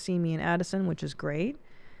coming to see me in Addison, which is great.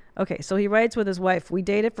 Okay, so he writes with his wife. We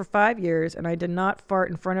dated for 5 years, and I did not fart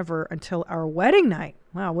in front of her until our wedding night.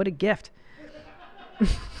 Wow, what a gift.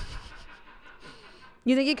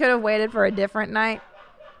 You think you could have waited for a different night?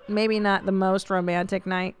 Maybe not the most romantic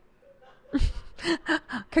night.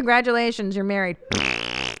 Congratulations, you're married.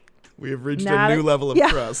 We have reached a new level of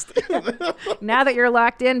trust. Now that you're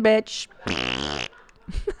locked in, bitch.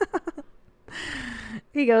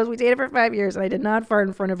 He goes, we dated for 5 years and I did not fart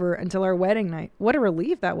in front of her until our wedding night. What a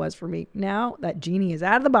relief that was for me. Now that genie is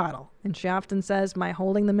out of the bottle. And she often says my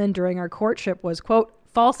holding them in during our courtship was, quote,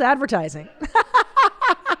 false advertising.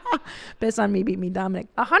 Piss on me, beat me,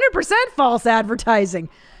 Dominic. 100% false advertising.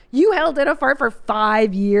 You held in a fart for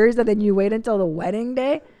 5 years and then you wait until the wedding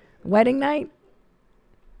night?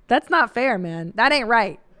 That's not fair, man. That ain't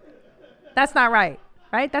right. That's not right.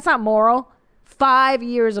 Right? That's not moral. 5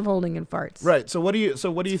 years of holding in farts. Right. So what do you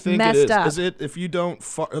think it is? Up. Is it if you don't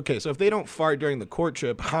fart? Okay. So if they don't fart during the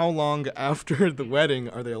courtship, how long after the wedding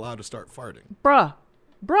are they allowed to start farting? Bruh.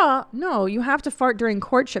 No, you have to fart during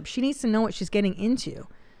courtship. She needs to know what she's getting into.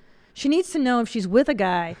 She needs to know if she's with a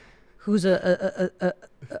guy who's a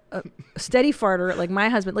steady farter like my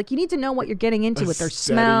husband. Like, you need to know what you're getting into with their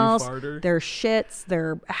smells, their shits,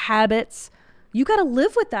 their habits. You got to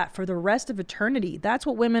live with that for the rest of eternity. That's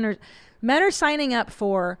what men are signing up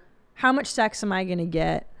for. How much sex am I going to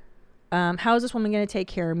get? How is this woman going to take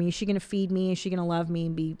care of me? Is she going to feed me? Is she going to love me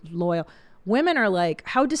and be loyal? Women are like,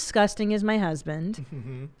 how disgusting is my husband?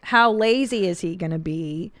 Mm-hmm. How lazy is he going to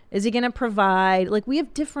be? Is he going to provide? Like, we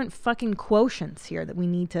have different fucking quotients here that we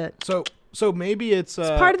need to. So maybe it's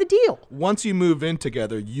part of the deal. Once you move in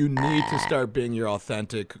together, you need to start being your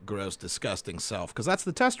authentic, gross, disgusting self, because that's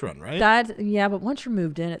the test run, right? Yeah, but once you're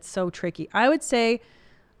moved in, it's so tricky. I would say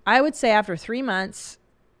after 3 months,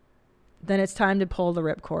 then it's time to pull the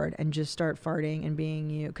ripcord and just start farting and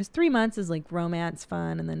being you. Because 3 months is like romance,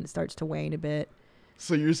 fun, and then it starts to wane a bit.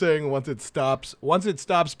 So you're saying once it stops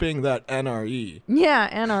being that NRE.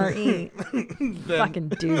 Yeah, NRE. Fucking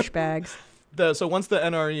douchebags. So once the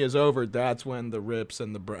NRE is over, that's when the rips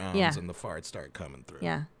and the browns and the farts start coming through.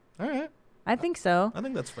 Yeah. All right. I think so. I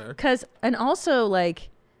think that's fair. And also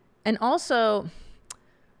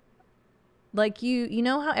you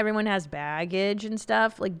know how everyone has baggage and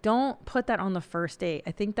stuff? Like, don't put that on the first date.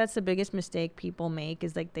 I think that's the biggest mistake people make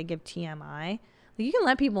is like they give TMI. Like, you can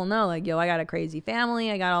let people know, like, yo, I got a crazy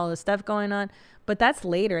family. I got all this stuff going on. But that's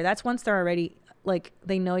later. That's once they're already, like,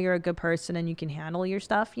 they know you're a good person and you can handle your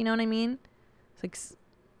stuff. You know what I mean? It's like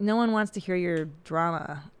no one wants to hear your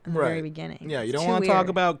drama in the very beginning. Yeah, you don't want to talk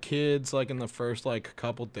about kids, like, in the first, like,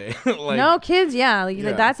 couple days. Like, no, kids,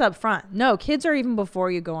 like, that's up front. No, kids are even before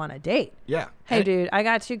you go on a date. Yeah. Hey, dude, I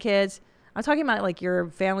got 2 kids. I'm talking about, like, your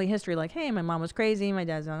family history. Like, hey, my mom was crazy. My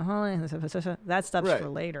dad's on holiday. That stuff's for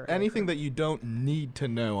later. Anything that you don't need to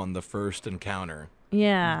know on the first encounter.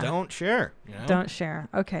 Yeah. Don't share. You know? Don't share.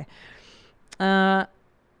 Okay.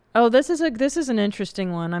 This is an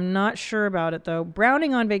interesting one. I'm not sure about it, though.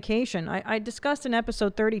 Browning on vacation. I discussed in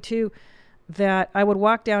episode 32 that I would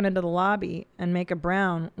walk down into the lobby and make a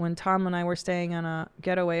brown when Tom and I were staying on a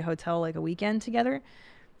getaway hotel like a weekend together.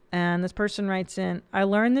 And this person writes in, I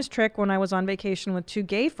learned this trick when I was on vacation with 2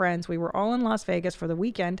 gay friends. We were all in Las Vegas for the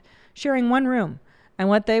weekend, sharing one room. And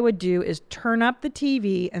what they would do is turn up the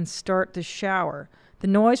TV and start the shower. The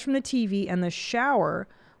noise from the TV and the shower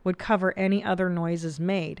would cover any other noises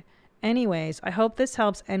made. Anyways, I hope this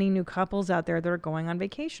helps any new couples out there that are going on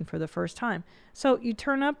vacation for the first time. So you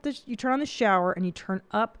turn on the shower and you turn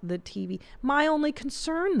up the TV. My only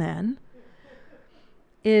concern then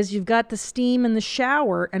is you've got the steam in the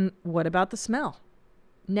shower, and what about the smell?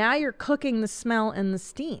 Now you're cooking the smell and the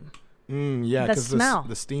steam. Yeah, because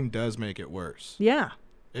the steam does make it worse. Yeah.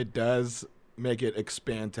 It does make it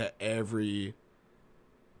expand to every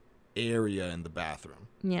area in the bathroom.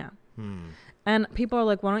 Yeah. And people are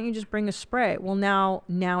like, why don't you just bring a spray? Well, now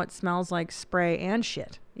it smells like spray and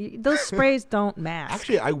shit. Those sprays don't mask.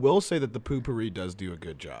 Actually, I will say that the poopery does do a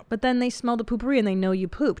good job. But then they smell the poopery and they know you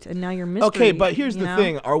pooped, and now you're mystery. Okay, but here's the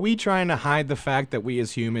thing. Are we trying to hide the fact that we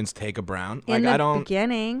as humans take a brown? In the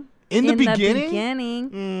beginning. In the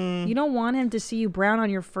beginning? You don't want him to see you brown on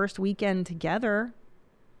your first weekend together.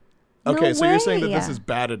 Okay, so you're saying that this is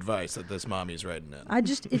bad advice that this mommy's writing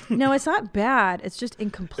in. No, it's not bad. It's just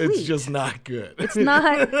incomplete. It's just not good.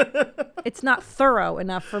 It's not thorough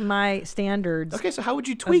enough for my standards. Okay, so how would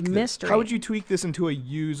you tweak this? Mystery. How would you tweak this into a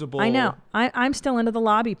usable... I know. I'm still into the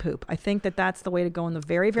lobby poop. I think that that's the way to go in the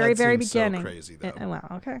very, very, very beginning. So crazy, though. Well,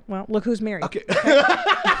 okay. Well, look who's married. Okay.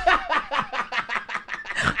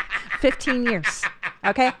 15 years.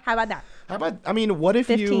 Okay? How about that? How about, I mean, what if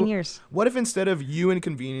 15 years. What if instead of you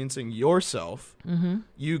inconveniencing yourself,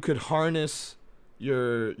 you could harness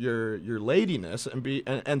your ladiness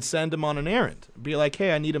and send him on an errand? Be like,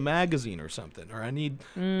 hey, I need a magazine or something, or I need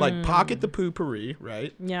like pocket the poopery,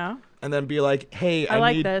 right? Yeah. And then be like, hey, I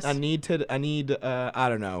like need this. I need I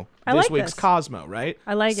don't know, I this like week's this. Cosmo, right?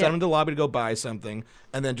 I like Send it. him to the lobby to go buy something,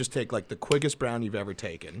 and then just take like the quickest brown you've ever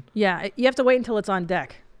taken. Yeah. You have to wait until it's on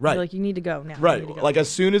deck. Right. You're like, you need to go now. You Right, need to go. like as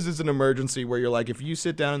soon as it's an emergency where you're like, if you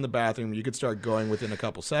sit down in the bathroom, you could start going within a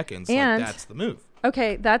couple seconds. And- like that's the move.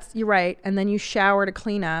 Okay, you're right. And then you shower to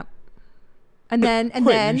clean up. And then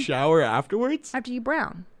Wait, you shower afterwards? after you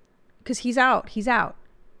brown. Because he's out.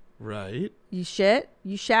 Right. You shit,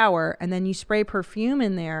 you shower, and then you spray perfume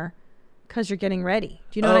in there because you're getting ready.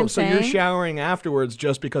 Do you know what I'm so saying? you're showering afterwards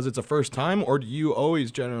just because it's a first time, or do you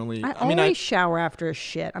always generally? I always shower after a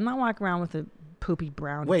shit. I'm not walking around with a poopy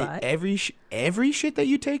brown wait, butt. every shit that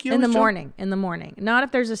you take, you In the always shower? morning. In the morning. Not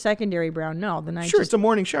if there's a secondary brown. No, then I Sure, just... it's a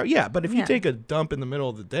morning shower. Yeah, but if Yeah. you take a dump in the middle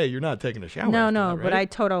of the day, you're not taking a shower. No, after no, that, but right? I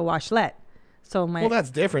total washlet. So my... Well, that's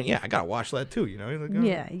different. Yeah, I gotta wash that too. You know. Like,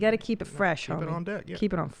 Yeah, you got to keep it fresh, keep it homie. on deck, yeah.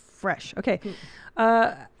 Keep it on fresh. Okay.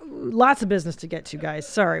 Lots of business to get to, guys.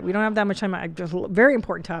 Sorry, we don't have that much time. Very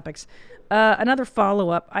important topics. Another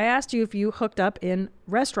follow-up. I asked you if you hooked up in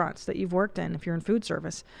restaurants that you've worked in, if you're in food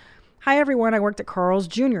service. Hi, everyone. I worked at Carl's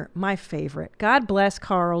Jr., my favorite. God bless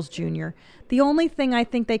Carl's Jr. The only thing I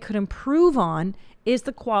think they could improve on is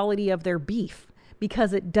the quality of their beef,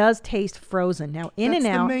 because it does taste frozen. Now, In That's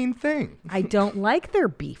and Out, the main thing. I don't like their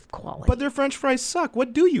beef quality. But their French fries suck.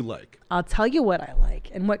 What do you like? I'll tell you what I like,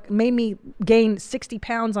 and what made me gain 60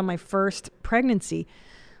 pounds on my first pregnancy.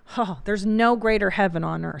 Oh, there's no greater heaven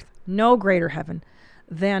on earth, no greater heaven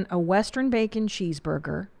than a Western bacon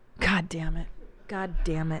cheeseburger. God damn it. God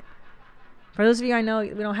damn it. For those of you I know, we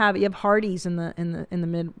don't have it. You have Hardee's in the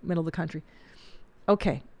middle of the country.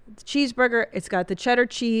 Okay, the cheeseburger. It's got the cheddar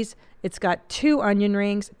cheese. It's got 2 onion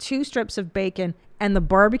rings, 2 strips of bacon, and the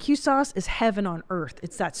barbecue sauce is heaven on earth.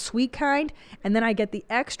 It's that sweet kind. And then I get the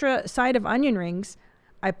extra side of onion rings.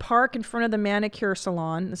 I park in front of the manicure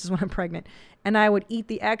salon. This is when I'm pregnant. And I would eat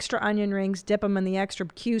the extra onion rings, dip them in the extra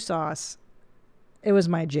Q sauce. It was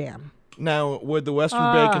my jam. Now, would the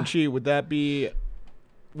Western bacon cheese,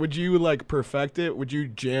 would you like perfect it? Would you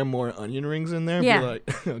jam more onion rings in there? Yeah. Be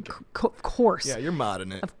like, okay. Of course. Yeah, you're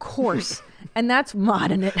modding it. Of course. And that's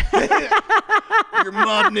modding it. You're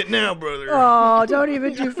modding it now, brother. Oh, don't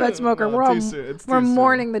even do Fed Smoker. No, We're too soon. It's we're too soon.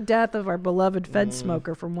 mourning the death of our beloved Fed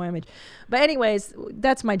Smoker from Whamage. But anyways,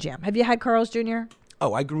 that's my jam. Have you had Carl's Jr.?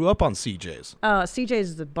 Oh, I grew up on CJ's. CJ's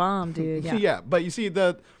is the bomb, dude. Yeah. Yeah, but you see,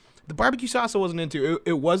 the barbecue sauce I wasn't into.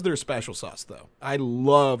 It was their special sauce, though. I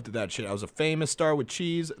loved that shit. I was a famous star with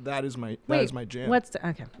cheese. That is my jam.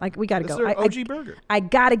 Okay? Like, we gotta It's go. their OG burger. I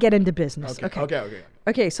gotta get into business. Okay.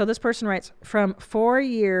 Okay, so this person writes from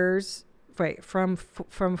 15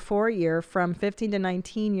 to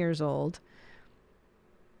 19 years old.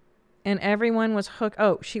 And everyone was hooked.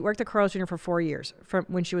 Oh, she worked at Carl's Jr. for 4 years, from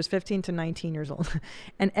when she was 15 to 19 years old.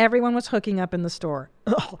 And everyone was hooking up in the store.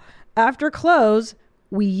 Ugh. After close,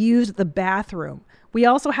 we used the bathroom. We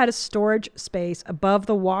also had a storage space above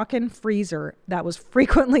the walk-in freezer that was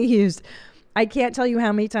frequently used. I can't tell you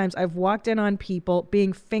how many times I've walked in on people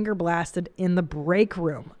being finger blasted in the break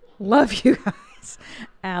room. Love you guys.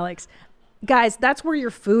 Alex. Guys, that's where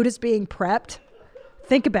your food is being prepped.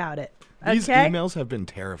 Think about it. These Okay? emails have been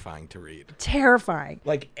terrifying to read. Terrifying.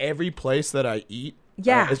 Like every place that I eat,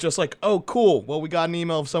 Yeah. it's just like, oh, cool. Well, we got an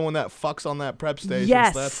email of someone that fucks on that prep station.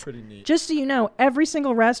 Yes. So that's pretty neat. Just so you know, every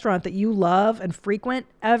single restaurant that you love and frequent,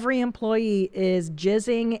 every employee is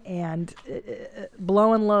jizzing and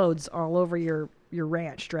blowing loads all over your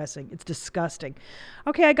ranch dressing. It's disgusting.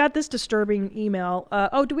 Okay, I got this disturbing email.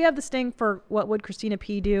 Do we have the sting for what would Christina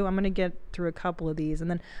P do? I'm going to get through a couple of these.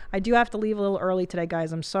 And then I do have to leave a little early today,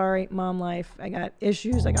 guys. I'm sorry. Mom life. I got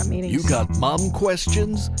issues. I got meetings. You got mom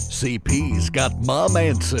questions? CP's got mom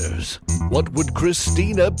answers. What would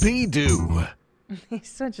Christina P do? He's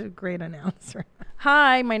such a great announcer.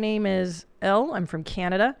 Hi, my name is Elle. I'm from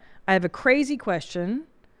Canada. I have a crazy question.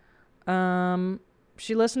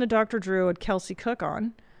 She listened to Dr. Drew and Kelsey Cook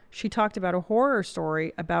on. She talked about a horror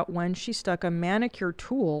story about when she stuck a manicure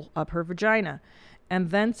tool up her vagina and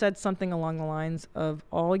then said something along the lines of,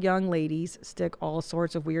 all young ladies stick all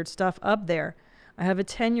sorts of weird stuff up there. I have a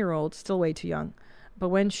 10-year-old, still way too young. But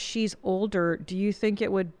when she's older, do you think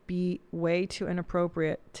it would be way too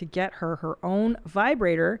inappropriate to get her own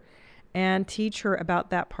vibrator and teach her about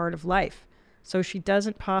that part of life so she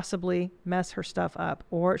doesn't possibly mess her stuff up?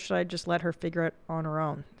 Or should I just let her figure it on her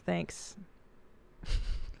own? Thanks.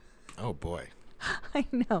 Oh, boy. I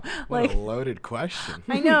know. What Like, a loaded question.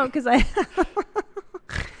 I know, because I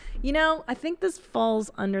think this falls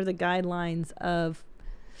under the guidelines of,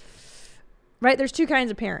 right, there's two kinds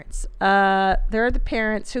of parents. There are the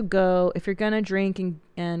parents who go, if you're going to drink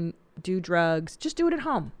and do drugs, just do it at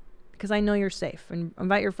home, because I know you're safe. And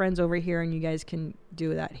invite your friends over here and you guys can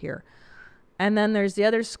do that here. And then there's the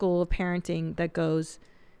other school of parenting that goes,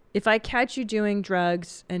 if I catch you doing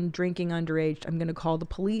drugs and drinking underage, I'm going to call the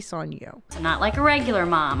police on you. I'm not like a regular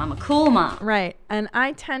mom. I'm a cool mom. Right. And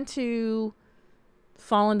I tend to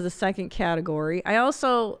fall into the second category. I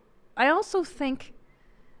also think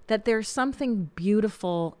that there's something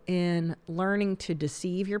beautiful in learning to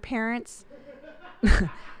deceive your parents,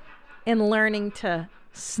 in learning to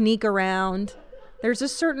sneak around. There's a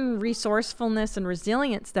certain resourcefulness and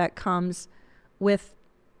resilience that comes with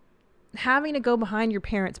having to go behind your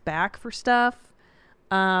parents' back for stuff.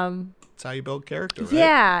 That's how you build character, right?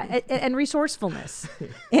 Yeah, and resourcefulness.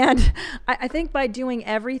 And I think by doing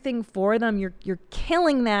everything for them, you're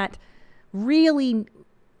killing that really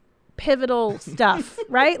pivotal stuff,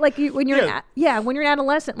 right? Like when you're when you're an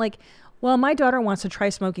adolescent, like, well, my daughter wants to try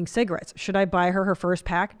smoking cigarettes. Should I buy her first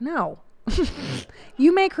pack? No.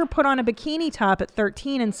 You make her put on a bikini top at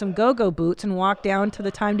 13 and some go-go boots and walk down to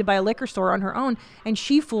the time to buy a liquor store on her own, and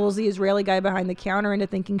she fools the Israeli guy behind the counter into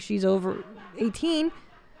thinking she's over 18,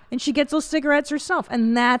 and she gets those cigarettes herself,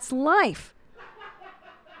 and that's life.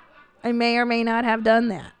 I may or may not have done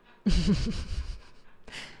that.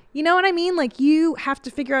 You know what I mean? Like, you have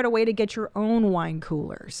to figure out a way to get your own wine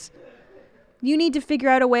coolers. You need to figure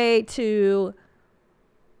out a way to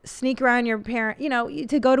sneak around your parent,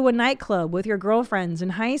 to go to a nightclub with your girlfriends in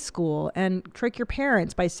high school and trick your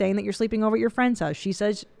parents by saying that you're sleeping over at your friend's house. She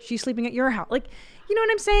says she's sleeping at your house. Like, you know what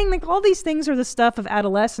I'm saying? Like, all these things are the stuff of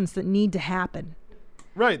adolescence that need to happen.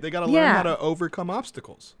 Right. They got to learn how to overcome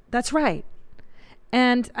obstacles. That's right.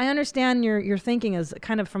 And I understand your thinking is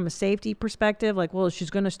kind of from a safety perspective, like, well, she's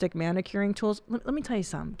going to stick manicuring tools. Let me tell you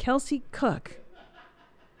something. Kelsey Cook.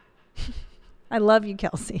 I love you,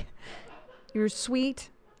 Kelsey. You're sweet.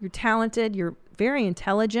 You're talented. You're very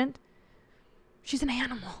intelligent. She's an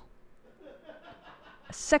animal.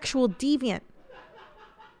 A sexual deviant.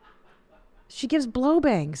 She gives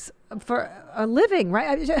blowbangs for a living,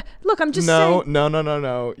 right? Look, I'm just saying.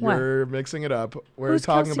 No. What? You're mixing it up. We're Who's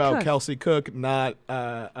talking Kelsey about Cook? Kelsey Cook, not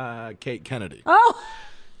Kate Kennedy. Oh,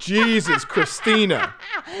 Jesus, Christina.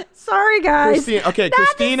 sorry, guys.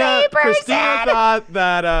 Christina thought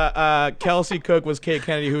that Kelsey Cook was Kate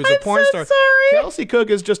Kennedy, who was a porn star. Sorry. Kelsey Cook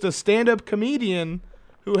is just a stand-up comedian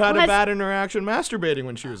who had a bad interaction masturbating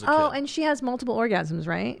when she was a kid. Oh, and she has multiple orgasms,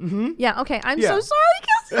 right? Mm-hmm. Yeah, okay. I'm Yeah. so sorry,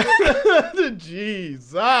 Kelsey.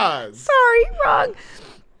 Jesus. Sorry, wrong.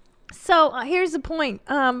 So here's the point.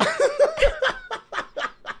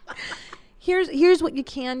 Here's what you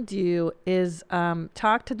can do is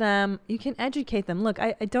talk to them. You can educate them. Look,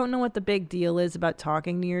 I don't know what the big deal is about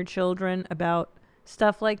talking to your children about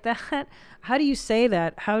stuff like that. How do you say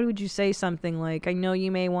that? How would you say something like, I know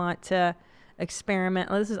you may want to experiment.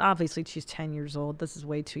 Well, this is obviously, she's 10 years old. This is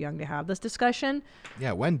way too young to have this discussion.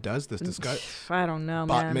 Yeah, when does this discussion? I don't know,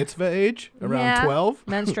 Bat man. mitzvah age? Around 12?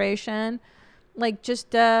 Menstruation. Like,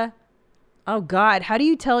 just, oh, God. How do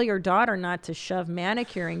you tell your daughter not to shove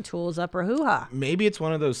manicuring tools up her hoo-ha? Maybe it's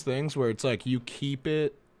one of those things where it's like you keep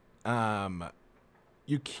it like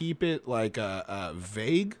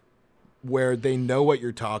vague, where they know what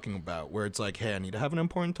you're talking about, where it's like, hey, I need to have an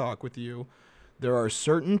important talk with you. There are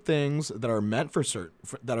certain things that are meant for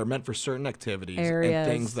certain activities Areas and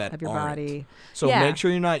things that of your aren't. body. So Yeah. make sure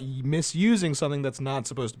you're not misusing something that's not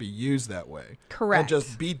supposed to be used that way. Correct. And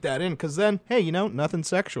just beat that in, because then, hey, nothing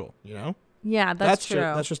sexual, Yeah, that's true.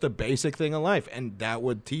 That's just a basic thing of life, and that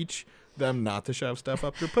would teach them not to shove stuff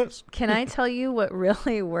up their puss. Can I tell you what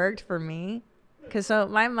really worked for me? Because so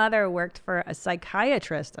my mother worked for a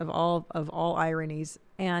psychiatrist of all ironies,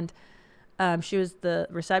 and she was the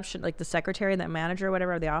reception, like the secretary, that manager, or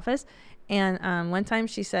whatever, of the office. And one time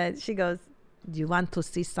she goes, "Do you want to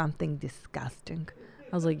see something disgusting?"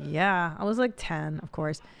 I was like, "Yeah." I was like 10, of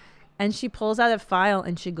course. And she pulls out a file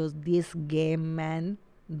and she goes, "These gay men,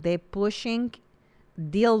 they pushing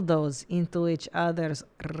dildos into each other's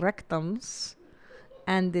rectums,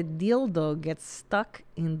 and the dildo gets stuck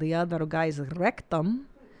in the other guy's rectum,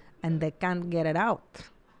 and they can't get it out.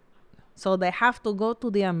 So they have to go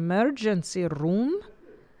to the emergency room,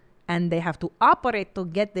 and they have to operate to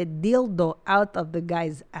get the dildo out of the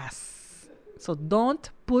guy's ass. So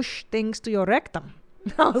don't push things to your rectum."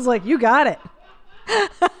 I was like, you got it.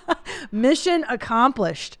 Mission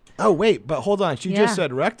accomplished. Oh, wait, but hold on. She Yeah. just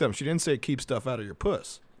said rectum. She didn't say keep stuff out of your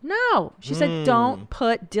puss. No. She said, don't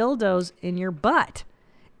put dildos in your butt.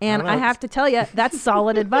 And I have to tell you, that's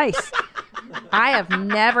solid advice. I have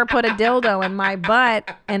never put a dildo in my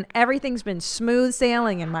butt, and everything's been smooth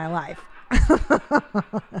sailing in my life.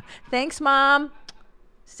 Thanks, Mom.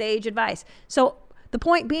 Sage advice. So the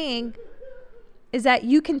point being is that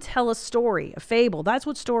you can tell a story, a fable. That's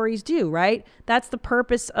what stories do, right? That's the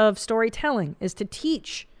purpose of storytelling, is to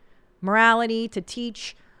teach morality, to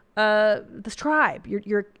teach the tribe.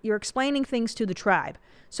 You're explaining things to the tribe.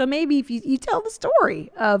 So maybe if you tell the story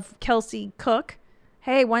of Kelsey Cook,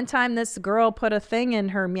 hey, one time this girl put a thing in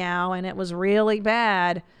her meow and it was really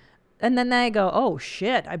bad. And then they go, oh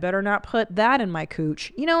shit, I better not put that in my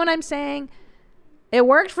cooch. You know what I'm saying? It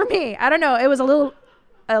worked for me. I don't know. It was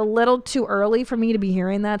a little too early for me to be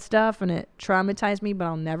hearing that stuff, and it traumatized me, but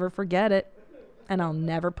I'll never forget it. And I'll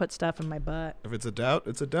never put stuff in my butt. If it's a doubt,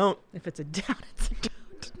 it's a don't. If it's a doubt, it's a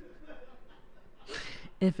don't.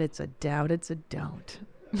 If it's a doubt, it's a don't.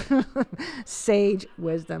 Sage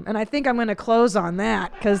wisdom. And I think I'm going to close on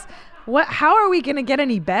that, because how are we going to get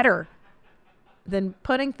any better than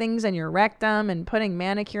putting things in your rectum and putting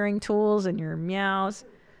manicuring tools in your meows?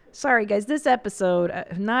 Sorry, guys, this episode,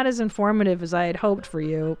 not as informative as I had hoped for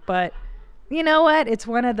you, but you know what? It's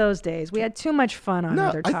one of those days. We had too much fun on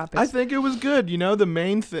other topics. I think it was good. You know, the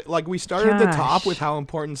main thing, like we started at the top with how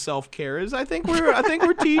important self-care is. I think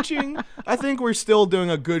we're teaching. I think we're still doing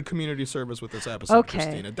a good community service with this episode,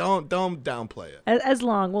 Christina. Don't downplay it. As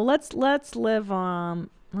long. Well, let's live on.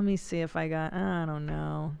 Let me see if I don't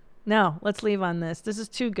know. No, let's leave on this. This is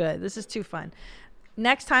too good. This is too fun.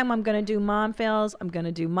 Next time I'm going to do mom fails. I'm going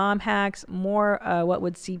to do mom hacks. More what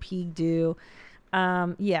would CP do.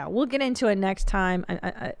 Yeah, we'll get into it next time.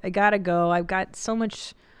 I gotta go. I got so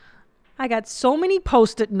many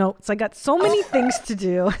Post-it notes. I got so many things to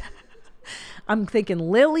do. I'm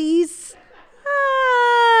thinking Lily's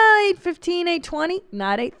 8:15, 8:20,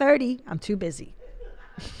 not 8:30. I'm too busy.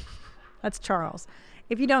 That's Charles.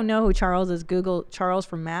 If you don't know who Charles is, Google Charles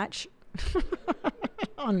from Match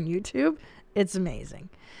on YouTube. It's amazing.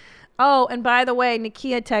 Oh, and by the way,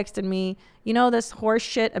 Nakia texted me, you know this horse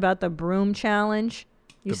shit about the broom challenge?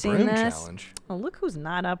 You seen this? Challenge. Oh, look who's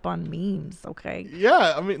not up on memes, okay?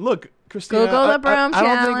 Yeah, I mean, look, Christina. Google the broom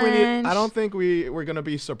challenge. I don't think we're going to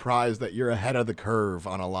be surprised that you're ahead of the curve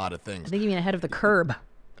on a lot of things. I think you mean ahead of the curb.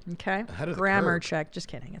 Okay? Ahead of the grammar curb. check. Just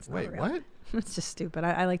kidding. It's not Wait, real. what? It's just stupid.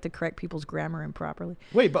 I like to correct people's grammar improperly.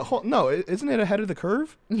 Wait, but no, isn't it ahead of the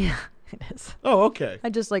curve? Yeah, it is. Oh, okay. I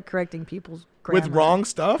just like correcting people's grammar. With wrong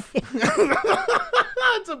stuff?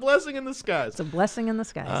 It's a blessing in disguise. It's a blessing in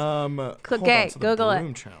disguise. Okay, Google broom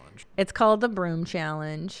it. Challenge. It's called the broom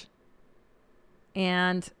challenge.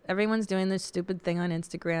 And everyone's doing this stupid thing on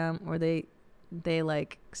Instagram where they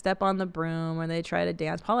like step on the broom or they try to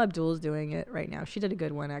dance. Paula Abdul's doing it right now. She did a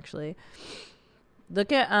good one, actually.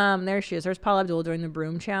 Look at, there she is. There's Paula Abdul doing the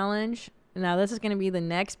broom challenge. Now this is going to be the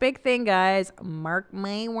next big thing, guys. Mark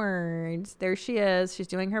my words. There she is. She's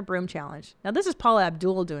doing her broom challenge. Now this is Paula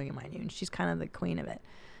Abdul doing it, mind you, and she's kind of the queen of it.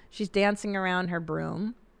 She's dancing around her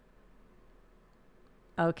broom.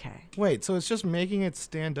 Okay. Wait, so it's just making it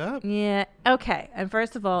stand up? Yeah. Okay. And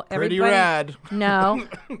first of all, Pretty everybody, rad. No.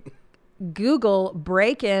 Google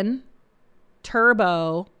break-in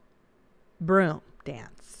turbo broom dance.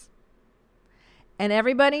 And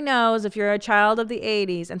everybody knows if you're a child of the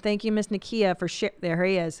 80s, and thank you, Miss Nakia, for shit. There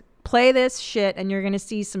he is. Play this shit, and you're going to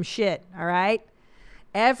see some shit, all right?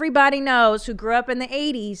 Everybody knows who grew up in the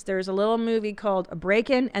 80s, there's a little movie called A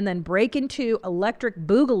Break-In and then Break-In 2 Electric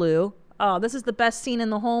Boogaloo. Oh, this is the best scene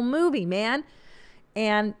in the whole movie, man.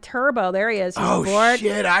 And Turbo, there he is. He's aboard.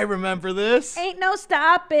 Shit, I remember this. Ain't no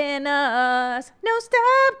stopping us. No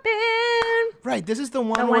stopping. Right, this is the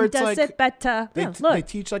one No where one it's does like it better. they, Yeah, look. they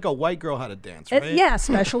teach like a white girl how to dance, right? Yeah,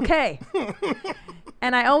 Special K.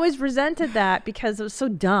 And I always resented that because it was so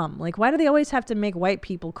dumb. Like, why do they always have to make white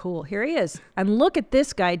people cool? Here he is. And look at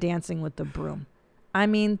this guy dancing with the broom. I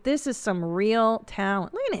mean, this is some real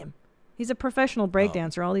talent. Look at him. He's a professional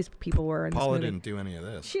breakdancer. All these people were in Paula this movie. didn't do any of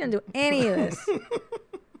this. She didn't do any of this.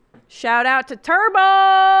 Shout out to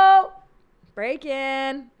Turbo. Break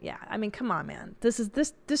in. Yeah, I mean, come on, man.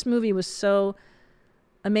 This movie was so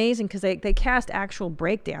amazing because they cast actual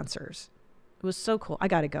breakdancers. It was so cool. I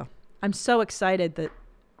gotta go. I'm so excited that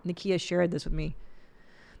Nakia shared this with me.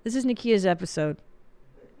 This is Nakia's episode.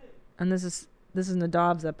 And this is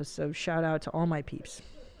Nadav's episode. Shout out to all my peeps.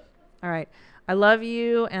 All right. I love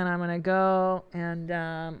you, and I'm going to go. And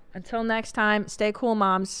until next time, stay cool,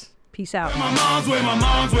 moms. Peace out. Where my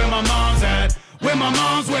mom's at. Where my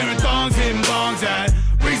mom's wearing thongs, hitting bongs at.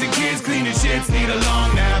 Raising kids, cleaning shits, need a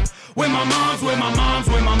long nap. Where my mom's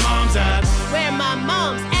at.